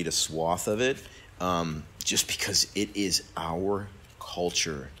going to read a swath of it, just because it is our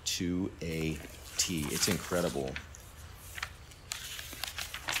culture to a T. It's incredible.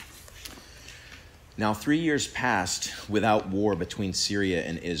 Now 3 years passed without war between Syria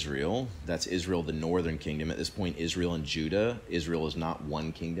and Israel. That's Israel, the northern kingdom. At this point, Israel and Judah. Israel is not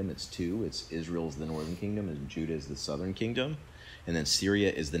one kingdom, it's two. It's Israel is the northern kingdom and Judah is the southern kingdom. And then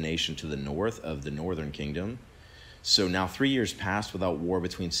Syria is the nation to the north of the northern kingdom. So now 3 years passed without war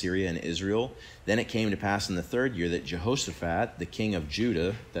between Syria and Israel. Then it came to pass in the third year that Jehoshaphat, the king of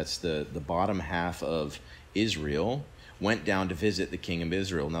Judah, that's the bottom half of Israel, went down to visit the king of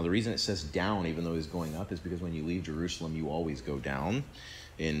Israel. Now, the reason it says down, even though he's going up, is because when you leave Jerusalem, you always go down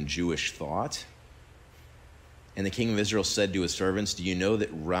in Jewish thought. And the king of Israel said to his servants, do you know that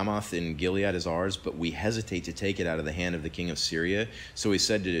Ramoth in Gilead is ours, but we hesitate to take it out of the hand of the king of Syria? So he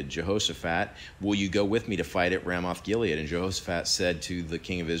said to Jehoshaphat, will you go with me to fight at Ramoth Gilead? And Jehoshaphat said to the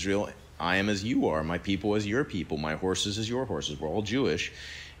king of Israel, I am as you are, my people as your people, my horses as your horses. We're all Jewish.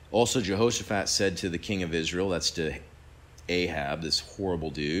 Also Jehoshaphat said to the king of Israel, that's to Ahab, this horrible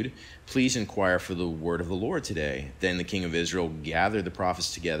dude, please inquire for the word of the Lord today. Then the king of Israel gathered the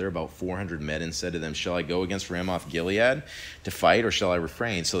prophets together, about 400 men, and said to them, shall I go against Ramoth Gilead to fight, or shall I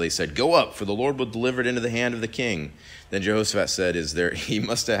refrain? So they said, go up, for the Lord will deliver it into the hand of the king. Then Jehoshaphat said, he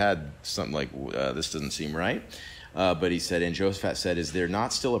must have had something like, this doesn't seem right. But he said, and Jehoshaphat said, is there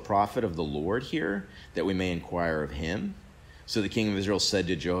not still a prophet of the Lord here, that we may inquire of him? So the king of Israel said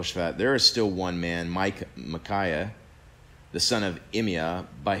to Jehoshaphat, there is still one man, Micaiah, the son of Imeiah,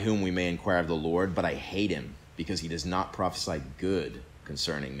 by whom we may inquire of the Lord, but I hate him, because he does not prophesy good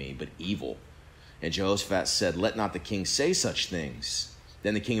concerning me, but evil. And Jehoshaphat said, let not the king say such things.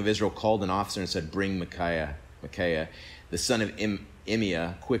 Then the king of Israel called an officer and said, bring Micaiah, the son of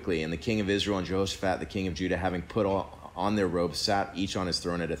Imeiah, quickly. And the king of Israel and Jehoshaphat, the king of Judah, having put on their robes, sat each on his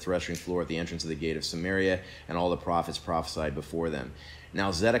throne at a threshing floor at the entrance of the gate of Samaria, and all the prophets prophesied before them.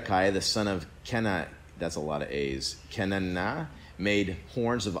 Now Zedekiah, the son of Kenah, that's a lot of A's, Kenana, made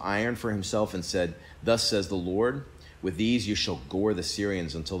horns of iron for himself and said, thus says the Lord, with these you shall gore the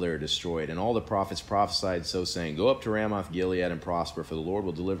Syrians until they are destroyed. And all the prophets prophesied so, saying, go up to Ramoth Gilead and prosper, for the Lord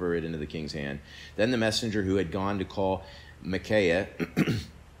will deliver it into the king's hand. Then the messenger who had gone to call Micaiah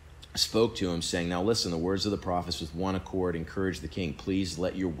spoke to him, saying, now listen, the words of the prophets with one accord encourage the king. Please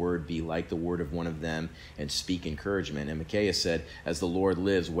let your word be like the word of one of them, and speak encouragement. And Micaiah said, as the Lord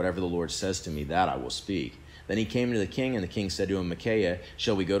lives, whatever the Lord says to me, that I will speak. Then he came to the king, and the king said to him, Micaiah,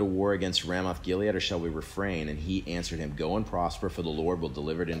 shall we go to war against Ramoth Gilead, or shall we refrain? And he answered him, go and prosper, for the Lord will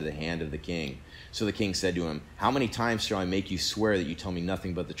deliver it into the hand of the king. So the king said to him, how many times shall I make you swear that you tell me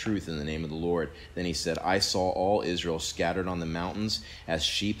nothing but the truth in the name of the Lord? Then he said, I saw all Israel scattered on the mountains as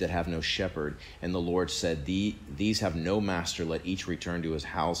sheep that have no shepherd. And the Lord said, these have no master, let each return to his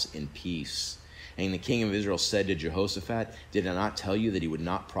house in peace. And the king of Israel said to Jehoshaphat, did I not tell you that he would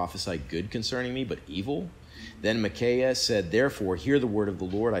not prophesy good concerning me, but evil? Then Micaiah said, therefore, hear the word of the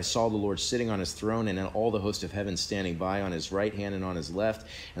Lord. I saw the Lord sitting on his throne, and all the host of heaven standing by on his right hand and on his left.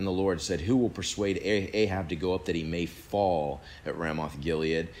 And the Lord said, who will persuade Ahab to go up that he may fall at Ramoth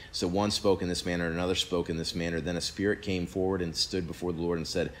Gilead? So one spoke in this manner, and another spoke in this manner. Then a spirit came forward and stood before the Lord and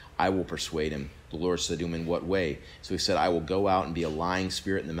said, I will persuade him. The Lord said to him, in what way? So he said, I will go out and be a lying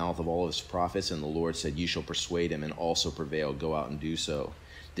spirit in the mouth of all of his prophets. And the Lord said, you shall persuade him and also prevail. Go out and do so.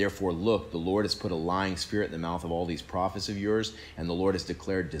 Therefore, look, the Lord has put a lying spirit in the mouth of all these prophets of yours, and the Lord has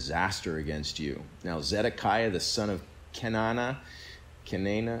declared disaster against you. Now Zedekiah, the son of Kenana,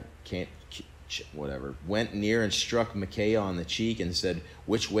 went near and struck Micaiah on the cheek and said,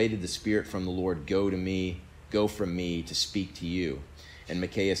 which way did the spirit from the Lord go from me to speak to you? And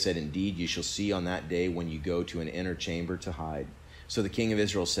Micaiah said, indeed, you shall see on that day when you go to an inner chamber to hide. So the king of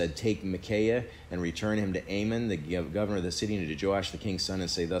Israel said, take Micaiah and return him to Amon, the governor of the city, and to Joash the king's son, and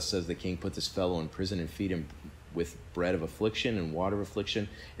say, thus says the king, put this fellow in prison and feed him with bread of affliction and water of affliction,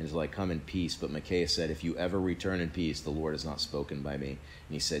 and until I come in peace. But Micaiah said, if you ever return in peace, the Lord has not spoken by me. And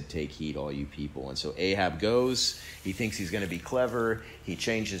he said, take heed, all you people. And so Ahab goes. He thinks he's going to be clever. He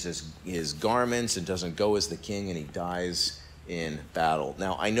changes his garments and doesn't go as the king, and he dies in battle.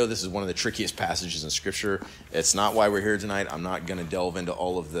 Now, I know this is one of the trickiest passages in Scripture. It's not why we're here tonight. I'm not going to delve into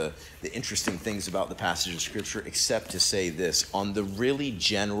all of the interesting things about the passage of Scripture, except to say this. On the really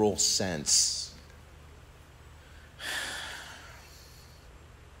general sense,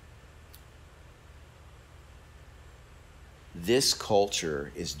 this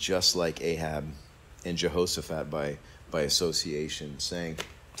culture is just like Ahab and Jehoshaphat by association, saying,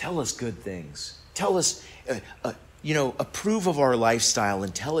 tell us good things. Tell us, approve of our lifestyle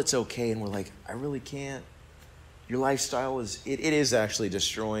and tell it's okay. And we're like, I really can't. Your lifestyle it is actually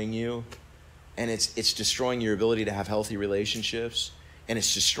destroying you. And it's destroying your ability to have healthy relationships. And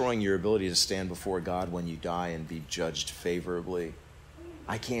it's destroying your ability to stand before God when you die and be judged favorably.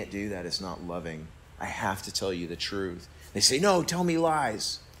 I can't do that. It's not loving. I have to tell you the truth. They say, no, tell me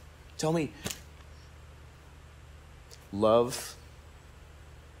lies. Tell me. Love.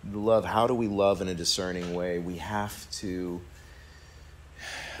 How do we love in a discerning way? We have to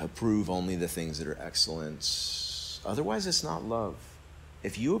approve only the things that are excellent. Otherwise, it's not love.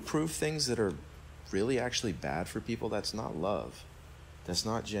 If you approve things that are really actually bad for people, that's not love. That's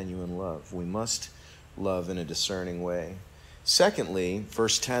not genuine love. We must love in a discerning way. Secondly,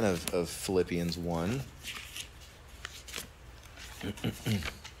 verse 10 of Philippians 1.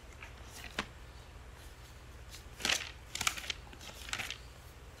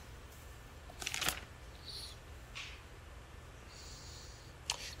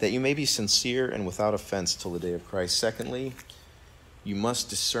 That you may be sincere and without offense till the day of Christ. Secondly, you must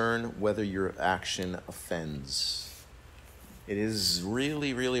discern whether your action offends. It is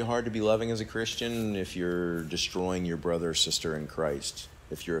really, really hard to be loving as a Christian if you're destroying your brother or sister in Christ,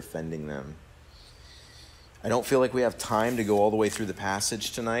 if you're offending them. I don't feel like we have time to go all the way through the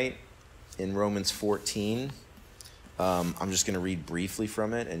passage tonight in Romans 14. I'm just going to read briefly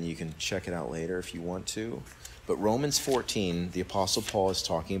from it, and you can check it out later if you want to. But Romans 14, the Apostle Paul is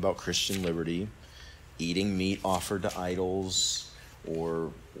talking about Christian liberty, eating meat offered to idols,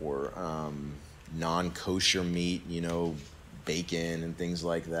 or non-kosher meat, bacon and things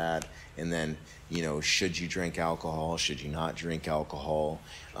like that. And then, should you drink alcohol? Should you not drink alcohol?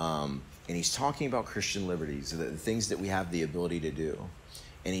 And he's talking about Christian liberties, the things that we have the ability to do.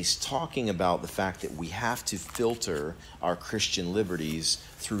 And he's talking about the fact that we have to filter our Christian liberties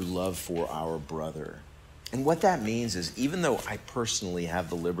through love for our brother. And what that means is, even though I personally have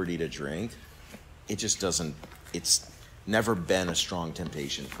the liberty to drink, it's never been a strong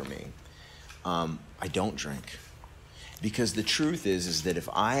temptation for me. I don't drink. Because the truth is that if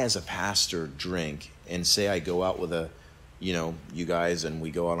I, as a pastor, drink, and say I go out with you guys, and we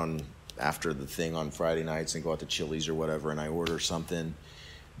go out after the thing on Friday nights and go out to Chili's or whatever, and I order something,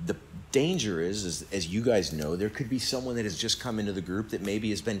 the danger is, as you guys know, there could be someone that has just come into the group that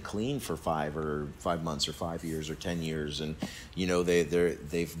maybe has been clean for 5 months or 5 years or 10 years. And,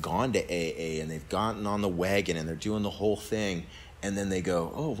 they've gone to AA and they've gotten on the wagon and they're doing the whole thing. And then they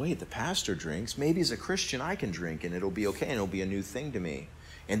go, oh, wait, the pastor drinks. Maybe as a Christian I can drink and it'll be okay and it'll be a new thing to me.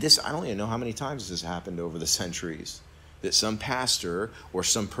 And this, I don't even know how many times this has happened over the centuries. That some pastor or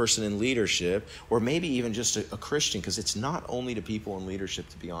some person in leadership, or maybe even just a Christian, because it's not only to people in leadership,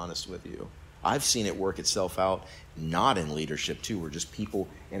 to be honest with you. I've seen it work itself out not in leadership too, where just people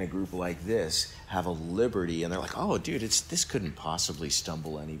in a group like this have a liberty and they're like, oh, dude, this couldn't possibly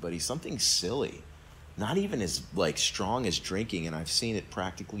stumble anybody. Something silly. Not even as strong as drinking, and I've seen it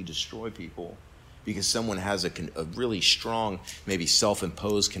practically destroy people. Because someone has a really strong, maybe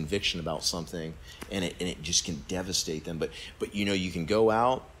self-imposed conviction about something, and it just can devastate them. But you can go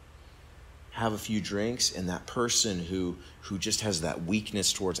out, have a few drinks, and that person who just has that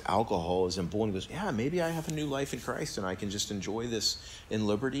weakness towards alcohol is emboldened and goes, yeah, maybe I have a new life in Christ, and I can just enjoy this in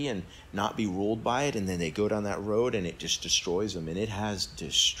liberty and not be ruled by it. And then they go down that road, and it just destroys them, and it has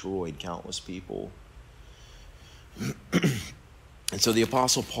destroyed countless people. And so the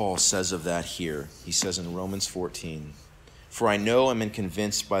Apostle Paul says of that here. He says in Romans 14, For I know and am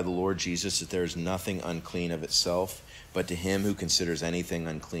convinced by the Lord Jesus that there is nothing unclean of itself, but to him who considers anything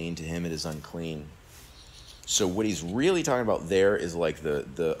unclean, to him it is unclean. So what he's really talking about there is like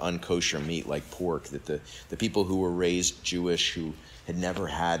the unkosher meat, like pork, that the people who were raised Jewish, who had never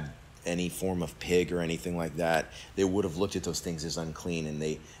had any form of pig or anything like that, they would have looked at those things as unclean,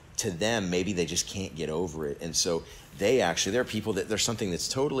 and to them, maybe they just can't get over it. And so there are people that there's something that's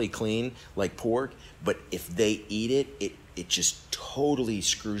totally clean, like pork, but if they eat it just totally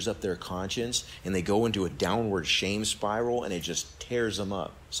screws up their conscience, and they go into a downward shame spiral, and it just tears them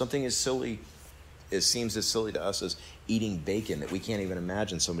up. Something as silly, it seems as silly to us as eating bacon, that we can't even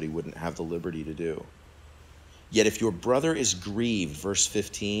imagine somebody wouldn't have the liberty to do. Yet if your brother is grieved, verse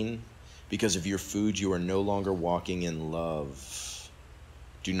 15, because of your food, you are no longer walking in love.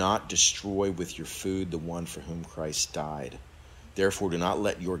 Do not destroy with your food the one for whom Christ died. Therefore, do not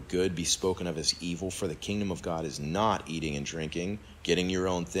let your good be spoken of as evil, for the kingdom of God is not eating and drinking, getting your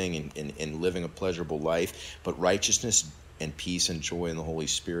own thing and living a pleasurable life, but righteousness and peace and joy in the Holy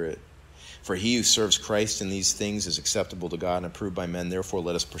Spirit. For he who serves Christ in these things is acceptable to God and approved by men. Therefore,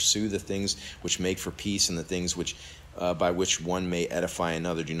 let us pursue the things which make for peace and the things which by which one may edify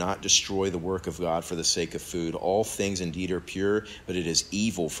another. Do not destroy the work of God for the sake of food. All things indeed are pure, but it is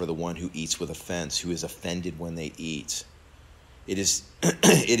evil for the one who eats with offense, who is offended when they eat. It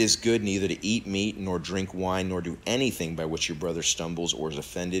is good neither to eat meat, nor drink wine, nor do anything by which your brother stumbles, or is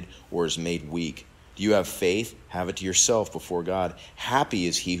offended, or is made weak. Do you have faith? Have it to yourself before God. Happy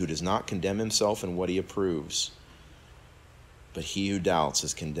is he who does not condemn himself in what he approves. But he who doubts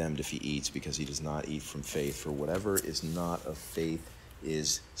is condemned if he eats, because he does not eat from faith. For whatever is not of faith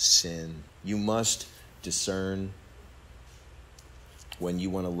is sin. You must discern when you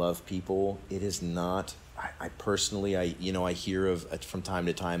want to love people. It is not... I personally hear of from time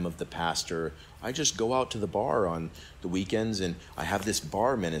to time of the pastor. I just go out to the bar on the weekends, and I have this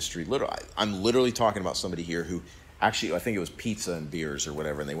bar ministry. I'm literally talking about somebody here who actually, I think it was pizza and beers or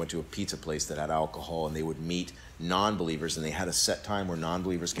whatever, and they went to a pizza place that had alcohol, and they would meet non-believers, and they had a set time where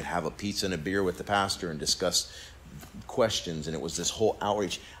non-believers could have a pizza and a beer with the pastor and discuss questions, and it was this whole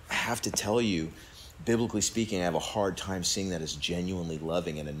outreach. I have to tell you, biblically speaking, I have a hard time seeing that as genuinely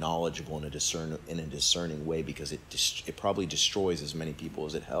loving and a knowledgeable and in a discerning way, because it probably destroys as many people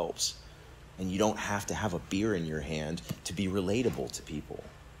as it helps. And you don't have to have a beer in your hand to be relatable to people.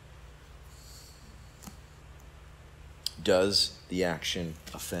 Does the action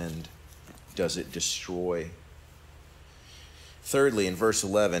offend? Does it destroy? Thirdly, in verse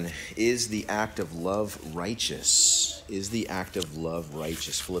 11, is the act of love righteous? Is the act of love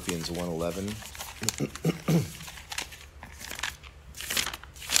righteous? Philippians 1:11.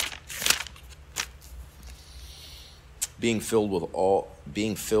 Being filled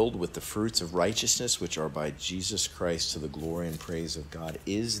with the fruits of righteousness, which are by Jesus Christ, to the glory and praise of God.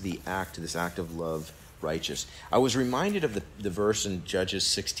 Is this act of love righteous? I was reminded of the verse in Judges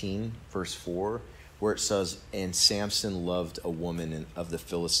 16, verse 4, where it says, and Samson loved a woman of the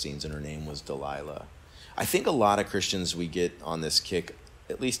Philistines, and her name was Delilah. I think a lot of Christians, we get on this kick,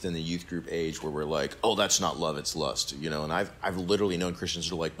 at least in the youth group age, where we're like, oh, that's not love, it's lust. And I've literally known Christians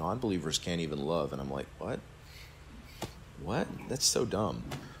who are like, non-believers can't even love. And I'm like, what? That's so dumb.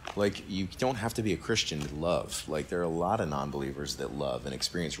 Like, you don't have to be a Christian to love. Like, there are a lot of non-believers that love and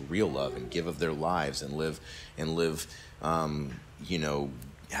experience real love and give of their lives and live,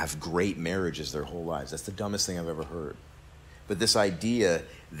 have great marriages their whole lives. That's the dumbest thing I've ever heard. But this idea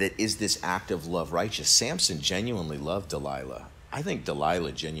that is this act of love righteous? Samson genuinely loved Delilah. I think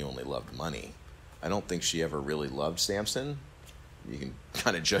Delilah genuinely loved money. I don't think she ever really loved Samson. You can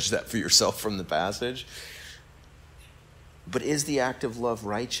kind of judge that for yourself from the passage. But is the act of love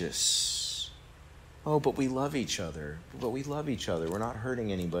righteous? Oh, but we love each other. We're not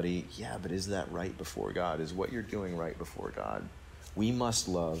hurting anybody. Yeah, but is that right before God? Is what you're doing right before God? We must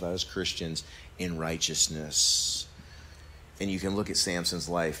love as Christians in righteousness. And you can look at Samson's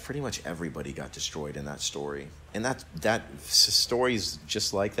life. Pretty much everybody got destroyed in that story. And that stories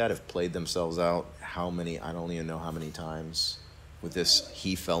just like that have played themselves out I don't even know how many times. With this,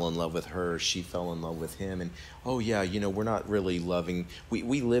 he fell in love with her, she fell in love with him, and we're not really loving.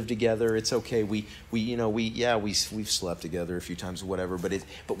 We live together. It's okay. We've slept together a few times, whatever.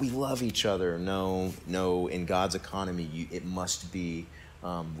 But we love each other. No. In God's economy, it must be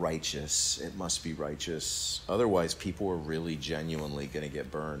righteous. It must be righteous. Otherwise, people are really genuinely going to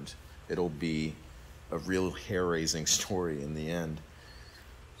get burned. It'll be a real hair-raising story in the end.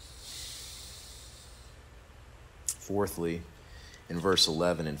 Fourthly, in verse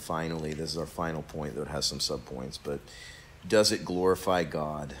 11, and finally, this is our final point, though it has some subpoints, but does it glorify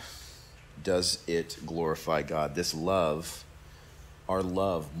God? does it glorify God? This love, our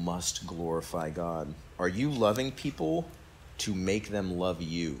love must glorify God. Are you loving people to make them love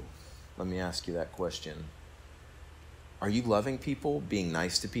you? Let me ask you that question. Are you loving people, being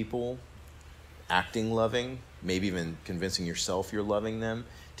nice to people, acting loving, maybe even convincing yourself you're loving them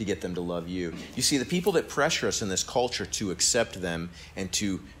to get them to love you? You see, the people that pressure us in this culture to accept them and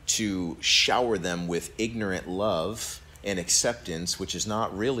to shower them with ignorant love and acceptance, which is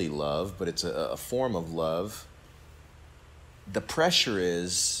not really love, but it's a form of love. The pressure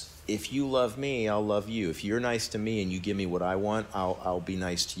is, if you love me, I'll love you. If you're nice to me and you give me what I want, I'll be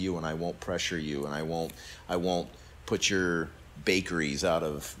nice to you, and I won't pressure you, and I won't put your bakeries out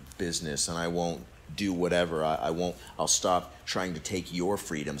of business, and I won't do whatever. I'll stop trying to take your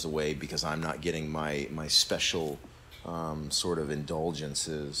freedoms away because I'm not getting my special sort of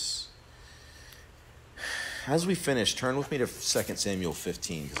indulgences. As we finish, turn with me to 2 Samuel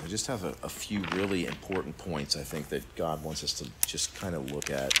 15, because I just have a few really important points I think that God wants us to just kind of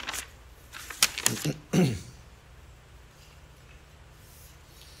look at.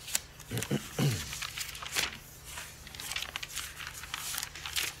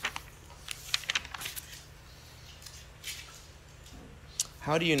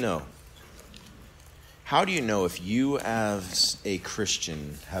 How do you know? How do you know if you as a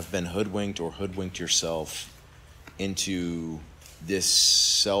Christian have been hoodwinked or hoodwinked yourself into this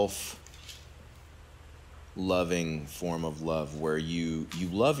self-loving form of love where you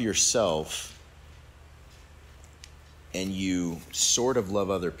love yourself and you sort of love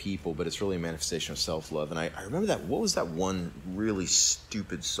other people, but it's really a manifestation of self-love? And I remember that, what was that one really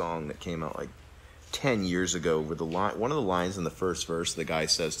stupid song that came out like 10 years ago where one of the lines in the first verse the guy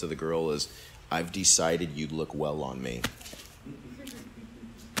says to the girl is, "I've decided you'd look well on me."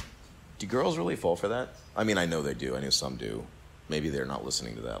 Do girls really fall for that? I mean, I know they do. I know some do. Maybe they're not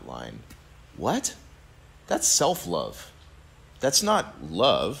listening to that line. What? That's self-love. That's not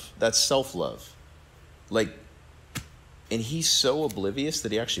love. That's self-love. Like, and he's so oblivious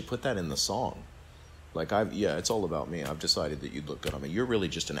that he actually put that in the song. Like, it's all about me. I've decided that you'd look good on me. You're really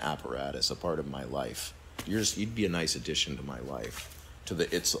just an apparatus, a part of my life. You'd be a nice addition to my life, to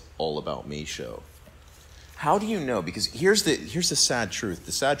the "It's All About Me" show. How do you know? Because here's the sad truth.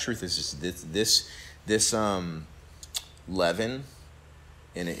 The sad truth is just this leaven,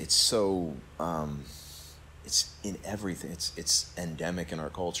 and it's so it's in everything. It's endemic in our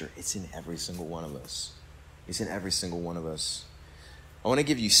culture. It's in every single one of us. It's in every single one of us. I want to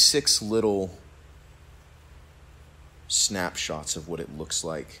give you 6 little snapshots of what it looks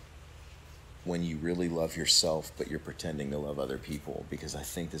like when you really love yourself, but you're pretending to love other people, because I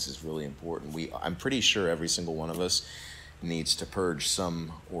think this is really important. I'm pretty sure every single one of us needs to purge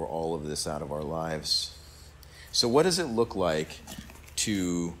some or all of this out of our lives. So what does it look like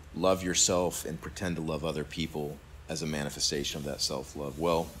to love yourself and pretend to love other people as a manifestation of that self-love?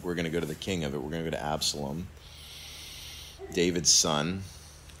 Well, we're going to go to the king of it. We're going to go to Absalom, David's son,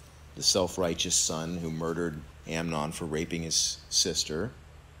 the self-righteous son who murdered Amnon for raping his sister.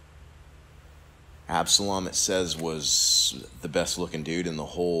 Absalom, it says, was the best looking dude in the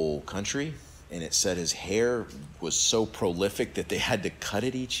whole country. And it said his hair was so prolific that they had to cut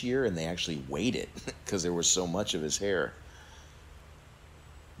it each year, and they actually weighed it because there was so much of his hair.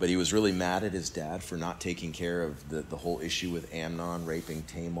 But he was really mad at his dad for not taking care of the whole issue with Amnon raping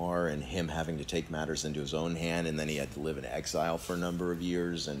Tamar and him having to take matters into his own hand. And then he had to live in exile for a number of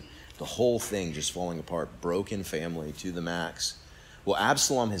years, and the whole thing just falling apart. Broken family to the max. Well,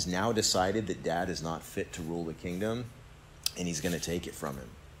 Absalom has now decided that dad is not fit to rule the kingdom, and he's going to take it from him.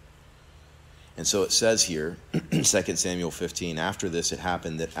 And so it says here, 2 Samuel 15, after this it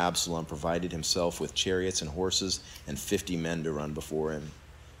happened that Absalom provided himself with chariots and horses and 50 men to run before him.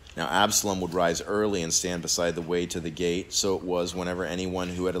 Now Absalom would rise early and stand beside the way to the gate. So it was whenever anyone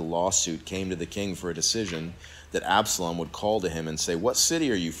who had a lawsuit came to the king for a decision, that Absalom would call to him and say, "What city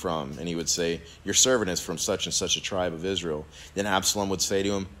are you from?" And he would say, "Your servant is from such and such a tribe of Israel." Then Absalom would say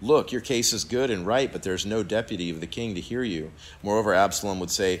to him, "Look, your case is good and right, but there's no deputy of the king to hear you." Moreover, Absalom would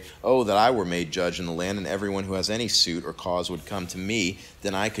say, "Oh, that I were made judge in the land, and everyone who has any suit or cause would come to me,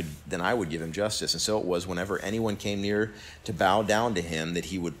 then I would give him justice." And so it was whenever anyone came near to bow down to him, that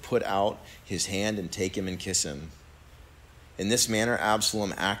he would put out his hand and take him and kiss him. In this manner,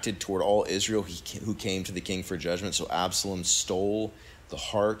 Absalom acted toward all Israel who came to the king for judgment. So Absalom stole the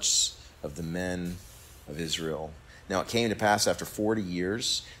hearts of the men of Israel. Now it came to pass after 40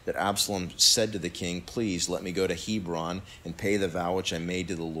 years that Absalom said to the king, "Please let me go to Hebron and pay the vow which I made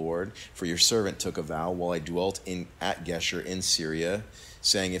to the Lord. For your servant took a vow while I dwelt at Geshur in Syria,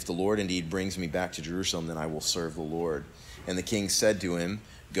 saying, if the Lord indeed brings me back to Jerusalem, then I will serve the Lord." And the king said to him,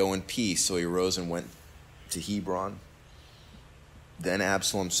 Go in peace. So he arose and went to Hebron. Then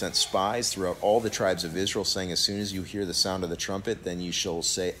Absalom sent spies throughout all the tribes of Israel, saying, as soon as you hear the sound of the trumpet, then you shall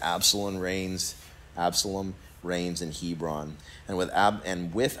say, Absalom reigns in Hebron. And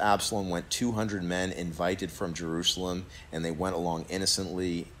with Absalom went 200 men invited from Jerusalem, and they went along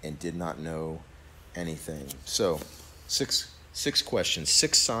innocently and did not know anything. So, six questions,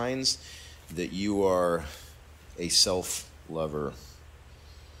 6 signs that you are a self-lover.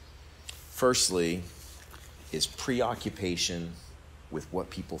 Firstly, is preoccupation with what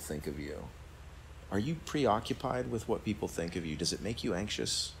people think of you. Are you preoccupied with what people think of you? Does it make you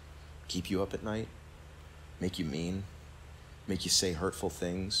anxious? Keep you up at night? Make you mean? Make you say hurtful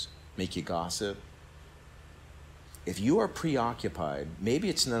things? Make you gossip? If you are preoccupied, maybe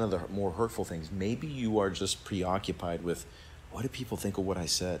it's none of the more hurtful things. Maybe you are just preoccupied with, what do people think of what I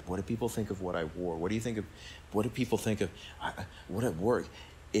said? What do people think of what I wore? What do people think of what at work?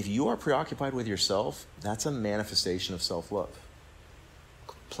 If you are preoccupied with yourself, that's a manifestation of self-love.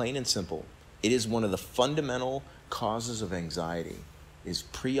 Plain and simple. It is one of the fundamental causes of anxiety, is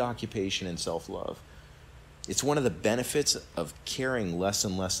preoccupation and self-love. It's one of the benefits of caring less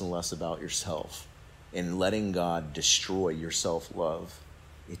and less and less about yourself and letting God destroy your self-love.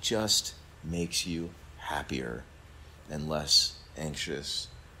 It just makes you happier and less anxious.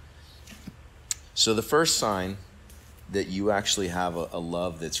 So the first sign that you actually have a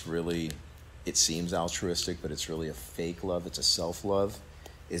love that's really, it seems altruistic, but it's really a fake love, it's a self-love,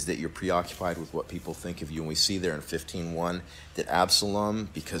 is that you're preoccupied with what people think of you. And we see there in 15:1 that Absalom,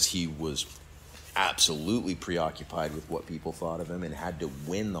 because he was absolutely preoccupied with what people thought of him and had to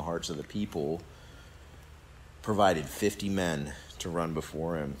win the hearts of the people, provided 50 men to run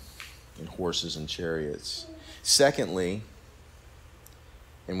before him in horses and chariots. Secondly,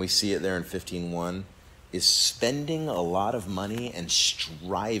 and we see it there in 15:1, is spending a lot of money and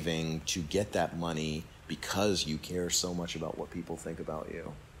striving to get that money because you care so much about what people think about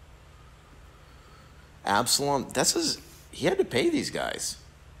you. Absalom, he had to pay these guys.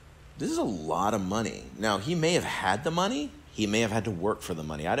 This is a lot of money. Now, he may have had the money. He may have had to work for the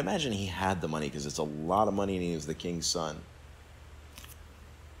money. I'd imagine he had the money because it's a lot of money and he was the king's son.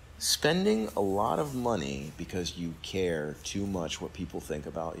 Spending a lot of money because you care too much what people think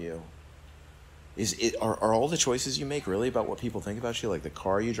about you. Are all the choices you make really about what people think about you? Like the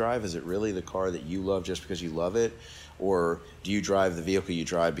car you drive, is it really the car that you love just because you love it? Or do you drive the vehicle you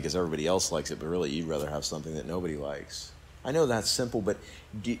drive because everybody else likes it, but really you'd rather have something that nobody likes? I know that's simple, but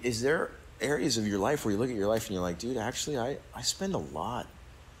is there areas of your life where you look at your life and you're like, dude, actually I spend a lot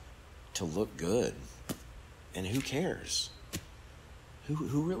to look good. And who cares?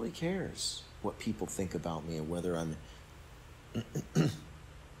 Who really cares what people think about me and whether I'm...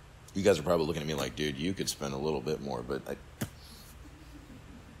 You guys are probably looking at me like, dude, you could spend a little bit more, but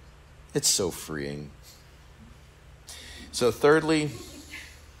it's so freeing. So thirdly,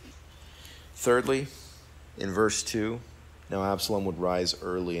 in verse 2, now Absalom would rise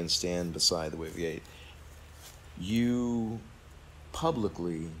early and stand beside the way of the gate. You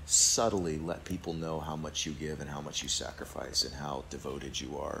publicly, subtly let people know how much you give and how much you sacrifice and how devoted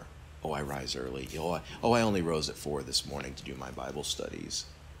you are. Oh, I rise early. I only rose at 4 this morning to do my Bible studies,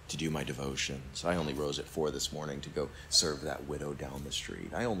 to do my devotions. I only rose at 4 this morning to go serve that widow down the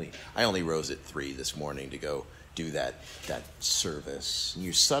street. I only rose at 3 this morning to go do that service. And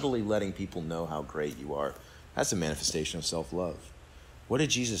you're subtly letting people know how great you are. That's a manifestation of self-love. What did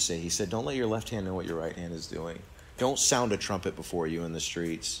Jesus say? He said, don't let your left hand know what your right hand is doing. Don't sound a trumpet before you in the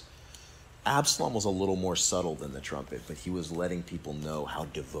streets. Absalom was a little more subtle than the trumpet, but he was letting people know how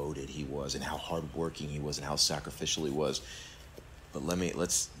devoted he was and how hardworking he was and how sacrificial he was. But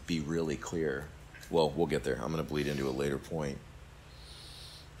let's be really clear. Well, we'll get there. I'm going to bleed into a later point.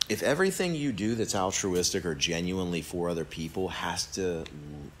 If everything you do that's altruistic or genuinely for other people has to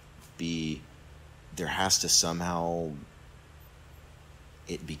somehow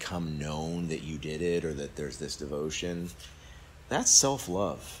it become known that you did it or that there's this devotion, that's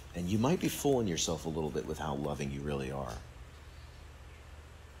self-love. And you might be fooling yourself a little bit with how loving you really are.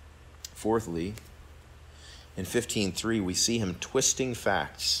 Fourthly, in 15:3, we see him twisting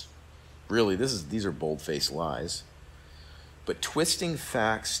facts. Really, these are bold-faced lies. But twisting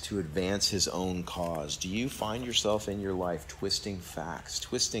facts to advance his own cause. Do you find yourself in your life twisting facts,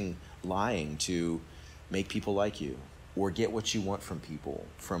 lying to make people like you or get what you want from people,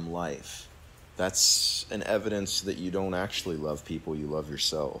 from life? That's an evidence that you don't actually love people, you love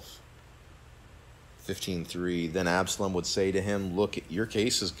yourself. 15:3, then Absalom would say to him, look, your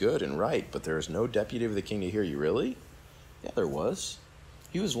case is good and right, but there is no deputy of the king to hear you. Really? Yeah, there was.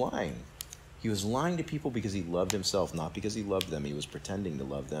 He was lying. He was lying to people because he loved himself, not because he loved them. He was pretending to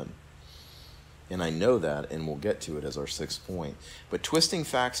love them. And I know that, and we'll get to it as our 6th point. But twisting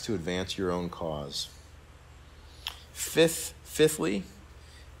facts to advance your own cause. Fifthly,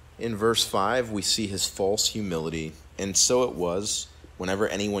 in verse 5, we see his false humility. And so it was, whenever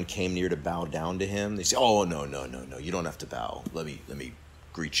anyone came near to bow down to him, they say, oh, no, you don't have to bow. Let me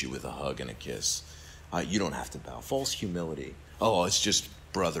greet you with a hug and a kiss. You don't have to bow. False humility. Oh, it's just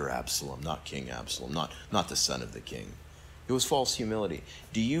brother Absalom, not King Absalom, not the son of the king. It was false humility.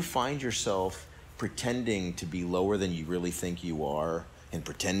 Do you find yourself pretending to be lower than you really think you are, and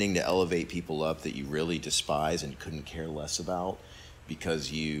pretending to elevate people up that you really despise and couldn't care less about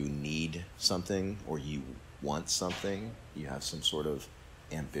because you need something or you want something? You have some sort of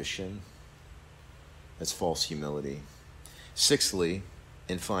ambition. That's false humility. Sixthly,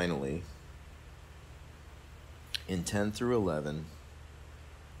 and finally, in 10 through 11,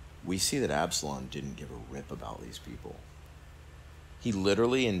 we see that Absalom didn't give a rip about these people. He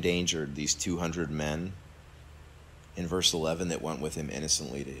literally endangered these 200 men in verse 11 that went with him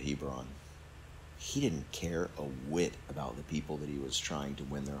innocently to Hebron. He didn't care a whit about the people that he was trying to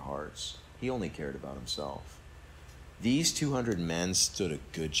win their hearts. He only cared about himself. These 200 men stood a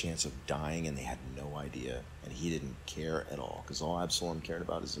good chance of dying, and they had no idea, and he didn't care at all, because all Absalom cared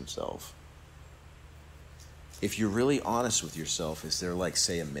about is himself. If you're really honest with yourself, is there, like,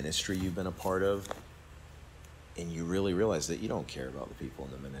 say, a ministry you've been a part of, and you really realize that you don't care about the people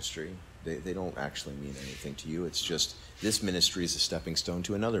in the ministry? They don't actually mean anything to you. It's just this ministry is a stepping stone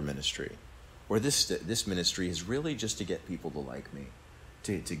to another ministry. Or this ministry is really just to get people to like me,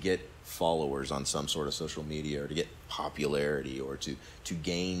 to get followers on some sort of social media, or to get popularity, or to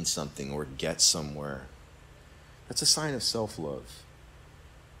gain something or get somewhere. That's a sign of self-love.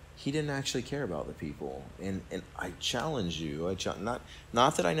 He didn't actually care about the people. And I challenge you,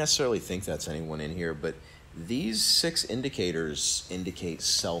 not that I necessarily think that's anyone in here, but these 6 indicators indicate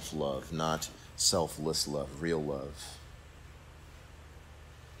self-love, not selfless love, real love.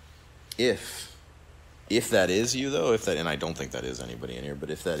 If that is you, though, and I don't think that is anybody in here, but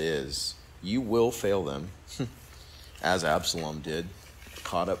if that is, you will fail them, as Absalom did,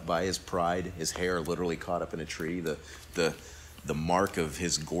 caught up by his pride, his hair literally caught up in a tree, the mark of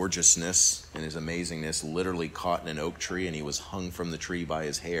his gorgeousness and his amazingness literally caught in an oak tree, and he was hung from the tree by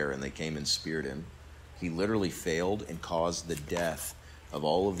his hair, and they came and speared him. He literally failed and caused the death of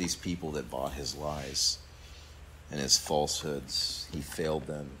all of these people that bought his lies and his falsehoods. He failed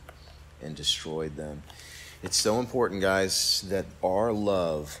them and destroyed them. It's so important, guys, that our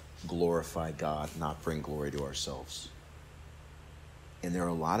love glorify God, not bring glory to ourselves. And there are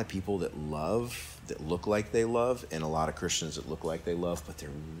a lot of people that look like they love, and a lot of Christians that look like they love, but they're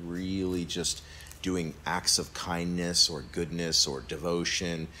really just doing acts of kindness or goodness or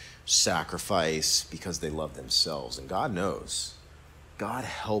devotion, sacrifice, because they love themselves. And God knows. God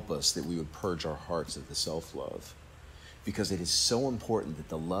help us that we would purge our hearts of the self-love, because it is so important that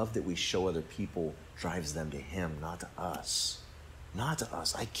the love that we show other people drives them to Him, not to us. Not to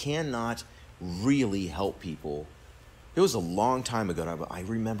us. I cannot really help people. It was a long time ago, but I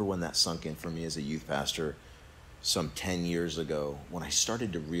remember when that sunk in for me as a youth pastor some 10 years ago, when I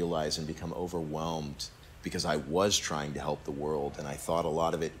started to realize and become overwhelmed because I was trying to help the world, and I thought a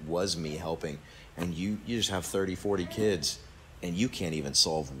lot of it was me helping. And you just have 30, 40 kids, and you can't even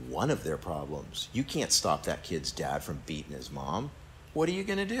solve one of their problems. You can't stop that kid's dad from beating his mom. What are you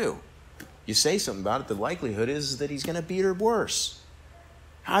going to do? You say something about it, the likelihood is that he's going to beat her worse.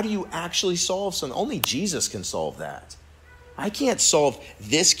 How do you actually solve something? Only Jesus can solve that. I can't solve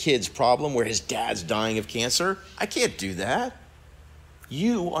this kid's problem where his dad's dying of cancer. I can't do that.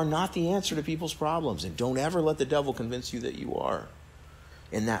 You are not the answer to people's problems, and don't ever let the devil convince you that you are.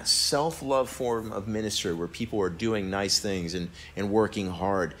 In that self-love form of ministry where people are doing nice things and working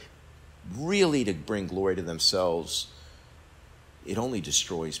hard, really to bring glory to themselves, it only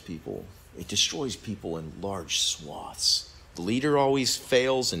destroys people. It destroys people in large swaths. The leader always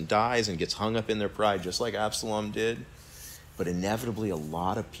fails and dies and gets hung up in their pride, just like Absalom did. But inevitably, a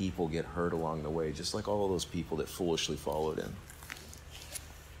lot of people get hurt along the way, just like all of those people that foolishly followed him.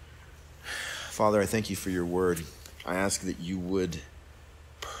 Father, I thank you for your word. I ask that you would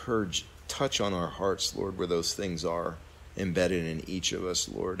touch on our hearts, Lord, where those things are embedded in each of us,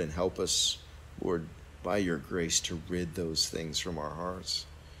 Lord, and help us, Lord, by your grace to rid those things from our hearts,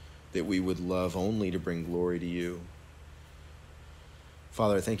 that we would love only to bring glory to you.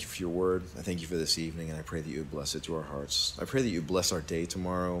 Father, I thank you for your word. I thank you for this evening, and I pray that you would bless it to our hearts. I pray that you bless our day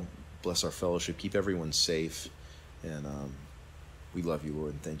tomorrow, bless our fellowship, keep everyone safe, and we love you,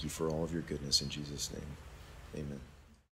 Lord, and thank you for all of your goodness in Jesus' name. Amen.